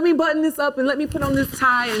this. Let me button this up and let me put on this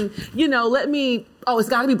tie and, it's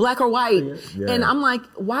got to be black or white. And I'm like,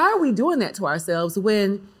 why are we doing that to ourselves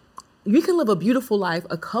when you can live a beautiful life,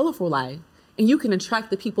 a colorful life, and you can attract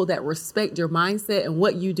the people that respect your mindset and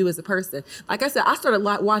what you do as a person. Like I said, I started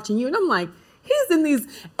watching you and I'm like, he's in these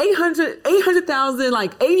 800,000,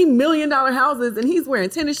 like $80 million houses, and he's wearing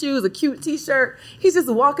tennis shoes, a cute T-shirt. He's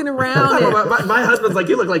just walking around. My husband's like,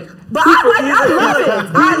 you look like. But I love it.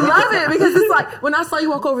 I love it because it's like when I saw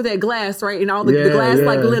you walk over that glass, right, and all the glass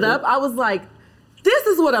lit up. I was like, this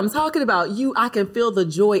is what I'm talking about. I can feel the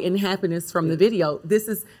joy and happiness from the video.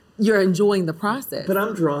 You're enjoying the process. But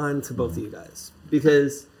I'm drawn to both of you guys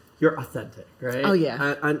because you're authentic, right? Oh,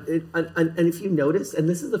 yeah. And if you notice, and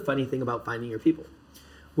this is the funny thing about finding your people,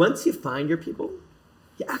 once you find your people,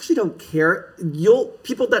 you actually don't care.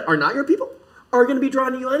 People that are not your people are going to be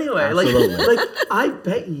drawn to you anyway. Absolutely. Like I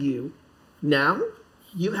bet you now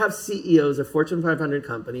you have CEOs of Fortune 500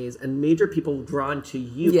 companies and major people drawn to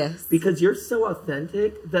you because you're so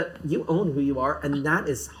authentic that you own who you are, and that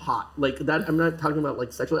is hot. Like that, I'm not talking about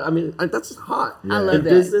like sexually. I mean, that's just hot. I love in that.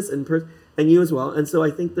 Business and and you as well. And so I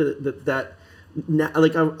think that now,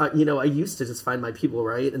 like I used to just find my people,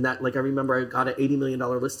 right? And that, like, I remember I got an $80 million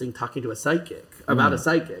listing talking to a psychic about a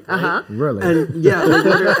psychic, right? Really? And yeah,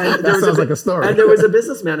 that sounds like a story. And there was a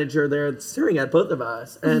business manager there staring at both of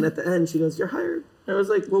us. And at the end, she goes, "You're hired." I was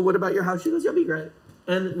like, "Well, what about your house?" She goes, "You'll be great."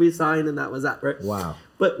 And we signed, and that was that, right? Wow.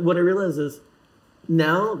 But what I realized is,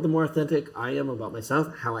 now the more authentic I am about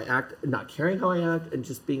myself, how I act, not caring how I act, and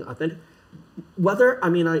just being authentic. Whether, I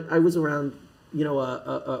mean, I was around, you know,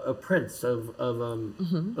 a prince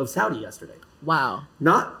of Saudi yesterday. Wow.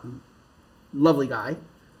 Not lovely guy,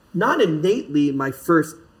 not innately my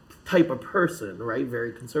first type of person, right?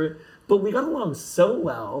 Very conservative. But we got along so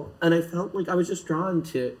well, and I felt like I was just drawn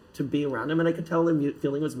to be around him, and I could tell the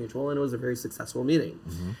feeling was mutual, and it was a very successful meeting.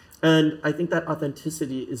 And I think that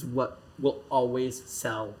authenticity is what will always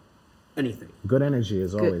sell anything. Good energy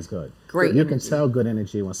is always good. Great You energy. can tell good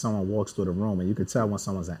energy when someone walks through the room, and you can tell when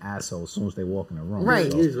someone's an asshole as soon as they walk in the room.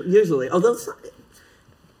 Right. So, Usually, although,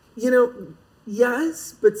 you know,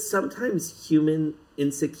 yes, but sometimes human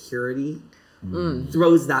insecurity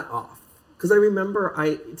throws that off. Because I remember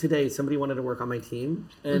today somebody wanted to work on my team,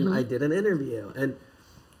 and I did an interview, and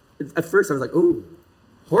at first I was like, "Ooh,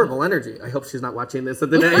 horrible energy. I hope she's not watching this at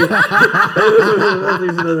the day."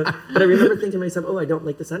 But I remember thinking to myself, "Oh, I don't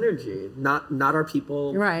like this energy. Not our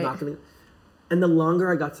people. Right. Not gonna." And the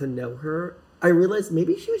longer I got to know her, I realized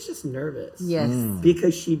maybe she was just nervous. Yes.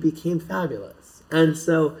 Because she became fabulous. And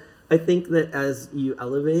so I think that as you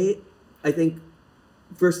elevate, I think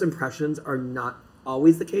first impressions are not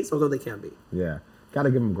always the case, although they can be. yeah. Got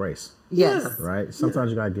to give them grace, Yes. right?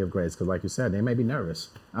 Sometimes you got to give grace because, like you said, they may be nervous.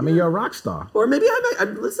 I mean, you're a rock star. Or maybe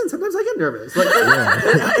listen, sometimes I get nervous. Like,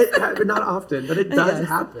 but not often, but it does Yes.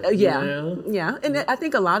 happen. Yeah. You know? Yeah. And I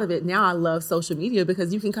think a lot of it now, I love social media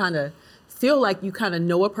because you can kind of feel like you kind of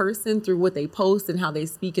know a person through what they post and how they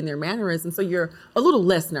speak and their mannerisms. So you're a little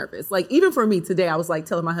less nervous. Like even for me today, I was like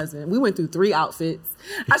telling my husband, we went through 3 outfits.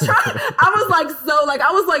 I was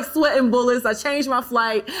like sweating bullets. I changed my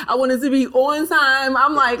flight. I wanted to be on time.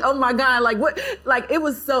 I'm like, oh my God, like what? Like it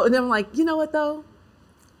was so, and then I'm like, you know what though?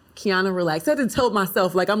 Kiana, relax. I had to tell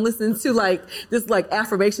myself, like I'm listening to like this like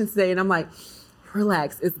affirmation today and I'm like,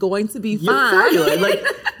 relax, it's going to be You're fine. fabulous. Like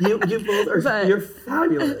you both are. But- you're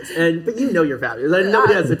fabulous, but you know you're fabulous. Like,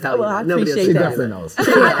 nobody has to tell you. Well, I that. Nobody has to appreciate tell that. you Definitely knows.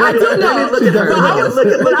 I do know. Look at her. But I was, Look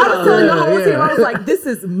at telling the whole Yeah, team, yeah. I was like, this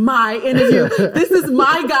is my interview. This is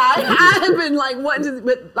my guy. I have been like wanting to,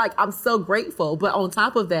 but like, I'm so grateful. But on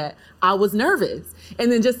top of that, I was nervous.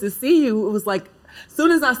 And then just to see you, it was like, as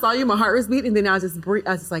soon as I saw you, my heart was beating. Then I was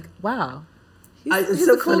just like, wow, he's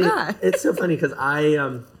so a cool funny. guy. It's so funny because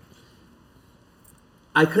I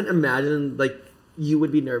couldn't imagine like you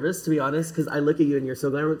would be nervous, to be honest, because I look at you and you're so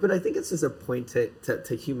glamorous. But I think it's just a point to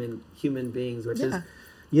human beings, which is,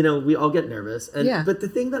 you know, we all get nervous. And Yeah. but the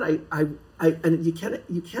thing that I and you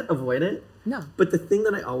can't avoid it. No. But the thing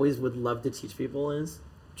that I always would love to teach people is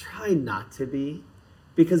try not to be.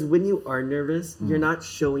 Because when you are nervous, you're not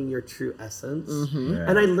showing your true essence. Yeah.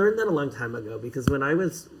 And I learned that a long time ago because when I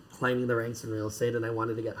was climbing the ranks in real estate and I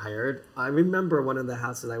wanted to get hired, I remember one of the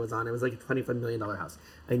houses I was on, it was like a $25 million house.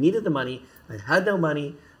 I needed the money. I had no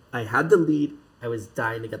money. I had the lead. I was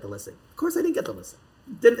dying to get the listing. Of course, I didn't get the listing.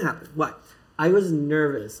 Didn't happen. Why? I was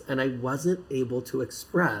nervous and I wasn't able to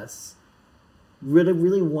express what I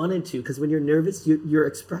really wanted to, because when you're nervous, your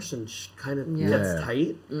expression kind of gets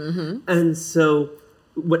tight. And so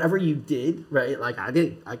whatever you did, right? Like I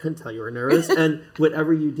couldn't tell you were nervous. And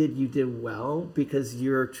whatever you did well because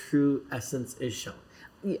your true essence is shown.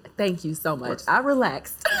 Yeah, thank you so much. I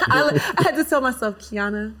relaxed. I had to tell myself,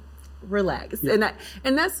 Kiana, relax. Yeah.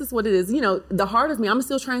 And that's just what it is. You know, the heart of me, I'm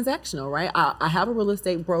still transactional, right? I have a real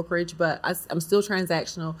estate brokerage, but I'm still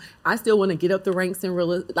transactional. I still want to get up the ranks in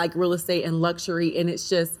real estate and luxury. And it's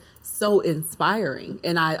just so inspiring.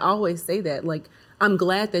 And I always say that, like, I'm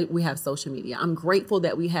glad that we have social media. I'm grateful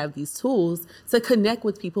that we have these tools to connect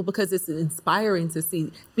with people because it's inspiring to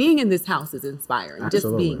see. Being in this house is inspiring. Absolutely.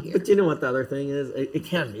 Just being here. But do you know what the other thing is? It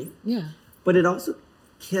can be. Yeah. But it also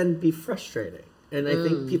can be frustrating. And I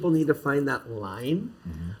think people need to find that line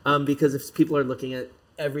because if people are looking at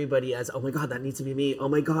everybody as, oh my God, that needs to be me. Oh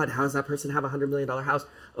my God, how does that person have $100 million house?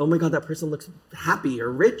 Oh my God, that person looks happy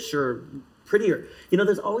or rich or prettier. You know,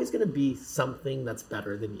 there's always going to be something that's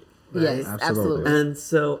better than you. Right? Yes, Absolutely. absolutely. And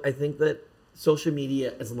so I think that social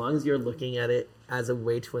media, as long as you're looking at it as a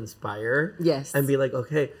way to inspire Yes. and be like,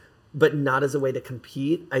 okay, but not as a way to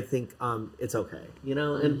compete, I think it's okay, you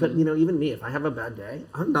know. And but you know, even me, if I have a bad day,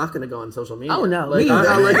 I'm not gonna go on social media. Oh no, like,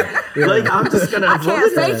 I'm just gonna. I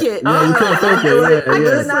can't fake it. Yeah, you can't fake it. I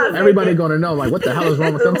cannot. Everybody gonna know, like, what the hell is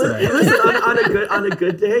wrong with them today? Listen, on a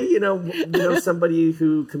good day, you know, somebody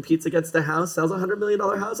who competes against a house sells $100 million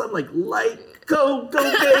house. I'm like, go,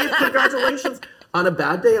 babe, congratulations. On a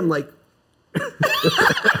bad day, I'm like,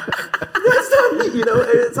 that's not me. You know,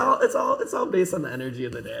 it's all based on the energy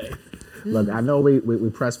of the day. Look, I know we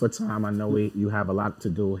press for time. I know you have a lot to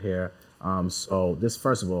do here. So this,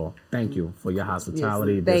 first of all, thank you for your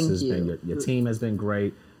hospitality. Yes, this has been your team has been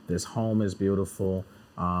great. This home is beautiful.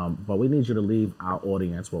 But we need you to leave our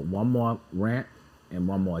audience with one more rant and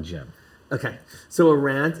one more gem. Okay, so a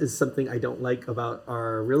rant is something I don't like about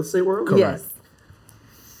our real estate world. Correct. Yes.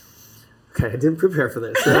 Okay, I didn't prepare for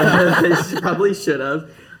this. I probably should have.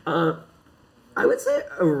 I would say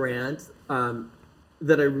a rant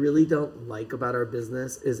that I really don't like about our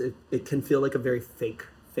business is it can feel like a very fake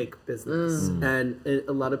business. And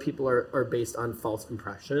a lot of people are based on false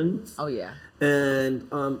impressions. Oh yeah. And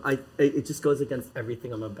it just goes against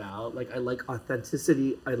everything I'm about. Like, I like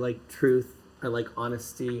authenticity, I like truth, I like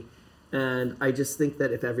honesty. And I just think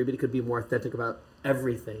that if everybody could be more authentic about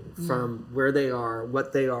everything, from where they are,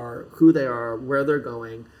 what they are, who they are, where they're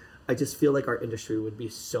going, I just feel like our industry would be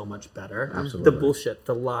so much better. Absolutely. The bullshit,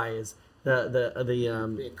 the lies,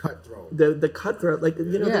 being cutthroat. the cutthroat, like,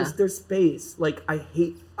 you know, there's space. Like, I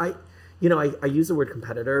use the word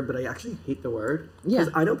competitor, but I actually hate the word, because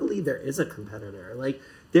I don't believe there is a competitor. Like,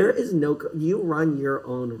 there is you run your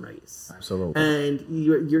own race. Absolutely. And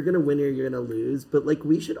you're going to win or you're going to lose. But like,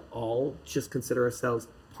 we should all just consider ourselves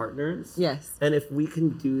partners. Yes. And if we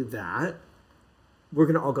can do that, we're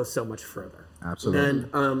going to all go so much further. Absolutely.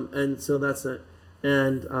 And so that's it.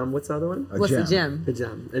 And what's the other one? What's the gem? A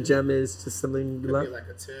gem. A gem is just something you love. It could be like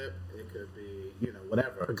a tip. It could be,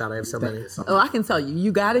 whatever. Oh God, I have so many. Oh, I can tell you.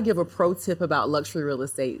 You got to give a pro tip about luxury real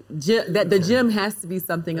estate. That the gem has to be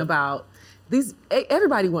something about these.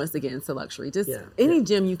 Everybody wants to get into luxury. Just any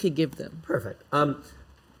gem you could give them. Perfect. I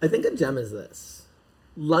think a gem is this.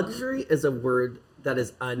 Luxury is a word that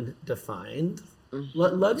is undefined.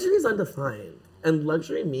 Luxury is undefined, and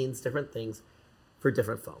luxury means different things for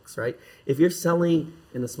different folks, right? If you're selling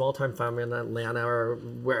in a small town farm in Atlanta, or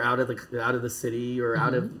we're out of the city, or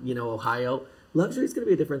out of Ohio, luxury is going to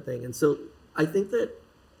be a different thing. And so I think that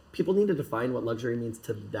people need to define what luxury means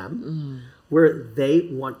to them, where they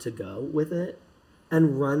want to go with it,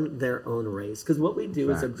 and run their own race. Because what we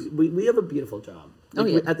do is we have a beautiful job.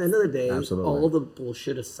 Like, at the end of the day, all the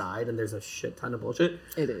bullshit aside, and there's a shit ton of bullshit.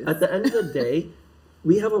 It is. At the end of the day,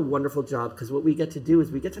 we have a wonderful job, because what we get to do is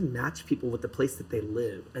we get to match people with the place that they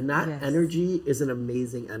live. And that energy is an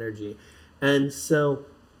amazing energy. And so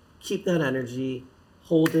keep that energy,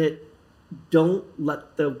 hold it. Don't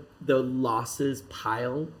let the losses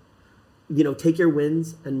pile. Take your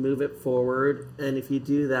wins and move it forward. And if you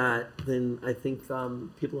do that, then I think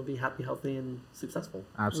people will be happy, healthy, and successful.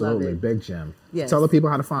 Absolutely. Big gem. Yes. Tell the people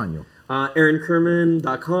how to find you.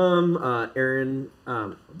 AaronKerman.com. Aaron,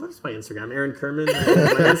 what is my Instagram? Aaron Kerman, my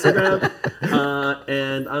Instagram.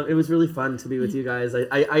 And it was really fun to be with you guys.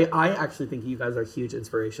 I actually think you guys are huge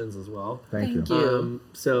inspirations as well. Thank you.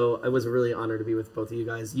 So I was really honored to be with both of you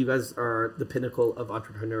guys. You guys are the pinnacle of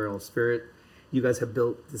entrepreneurial spirit. You guys have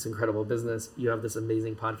built this incredible business. You have this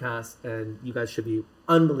amazing podcast, and you guys should be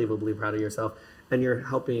unbelievably proud of yourself. And you're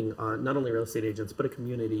helping not only real estate agents, but a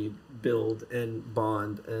community build and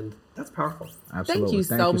bond, and that's powerful. Absolutely. Thank you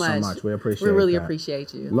so much. We appreciate We really that.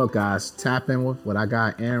 appreciate you. Look, guys, tap in with what I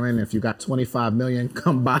got, Aaron. If you got $25 million,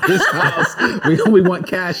 come buy this house. we want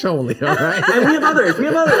cash only, all right? And we have others. We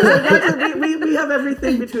have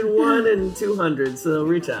everything between 1 and 200, so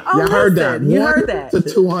reach out. You heard that. You 1 heard that. to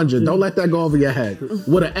 200. Don't let that go over your head.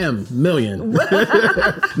 With an M, million.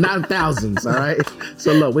 Not thousands, all right?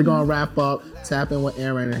 So look, we're going to wrap up. Tap in with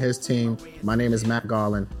Aaron and his team. My name is Matt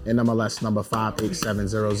Garland, NMLS number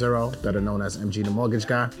 58700, better known as MG the Mortgage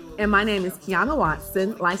Guy. And my name is Kiana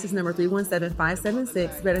Watson, license number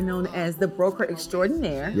 317576, better known as the Broker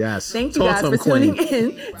Extraordinaire. Yes. Thank you guys for tuning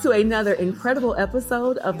in to another incredible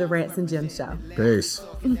episode of the Rants and Gems Show. Peace.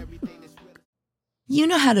 You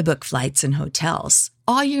know how to book flights and hotels.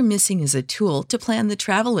 All you're missing is a tool to plan the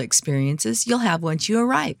travel experiences you'll have once you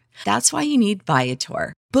arrive. That's why you need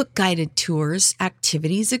Viator. Book guided tours,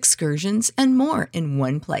 activities, excursions, and more in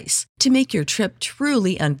one place to make your trip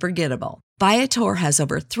truly unforgettable. Viator has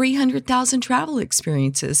over 300,000 travel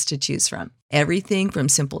experiences to choose from. Everything from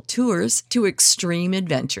simple tours to extreme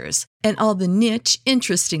adventures and all the niche,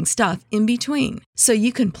 interesting stuff in between. So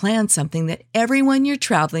you can plan something that everyone you're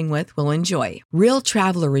traveling with will enjoy. Real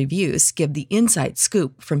traveler reviews give the inside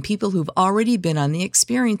scoop from people who've already been on the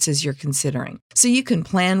experiences you're considering. So you can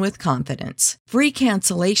plan with confidence. Free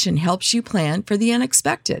cancellation helps you plan for the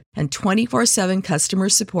unexpected. And 24/7 customer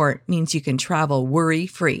support means you can travel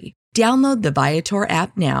worry-free. Download the Viator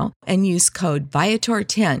app now and use code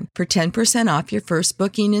Viator10 for 10% off your first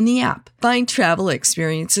booking in the app. Find travel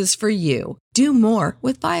experiences for you. Do more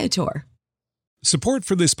with Viator. Support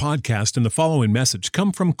for this podcast and the following message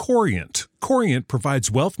come from Corient. Corient provides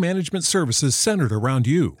wealth management services centered around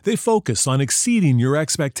you. They focus on exceeding your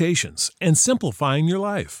expectations and simplifying your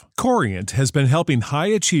life. Corient has been helping high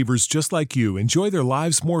achievers just like you enjoy their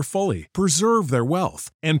lives more fully, preserve their wealth,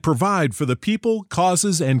 and provide for the people,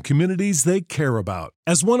 causes, and communities they care about.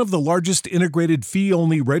 As one of the largest integrated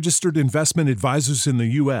fee-only registered investment advisors in the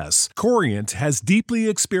U.S., Corient has deeply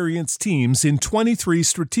experienced teams in 23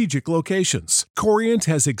 strategic locations. Corient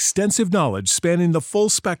has extensive knowledge spanning the full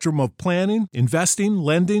spectrum of planning, investing,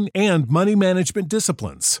 lending, and money management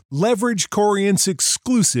disciplines. Leverage Corient's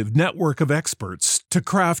exclusive network of experts to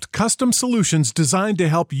craft custom solutions designed to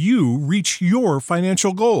help you reach your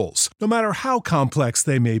financial goals, no matter how complex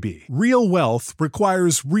they may be. Real wealth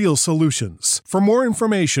requires real solutions. For more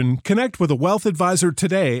information, connect with a wealth advisor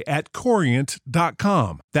today at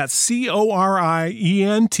Corient.com. That's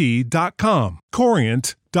Corient.com.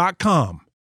 Corient.com.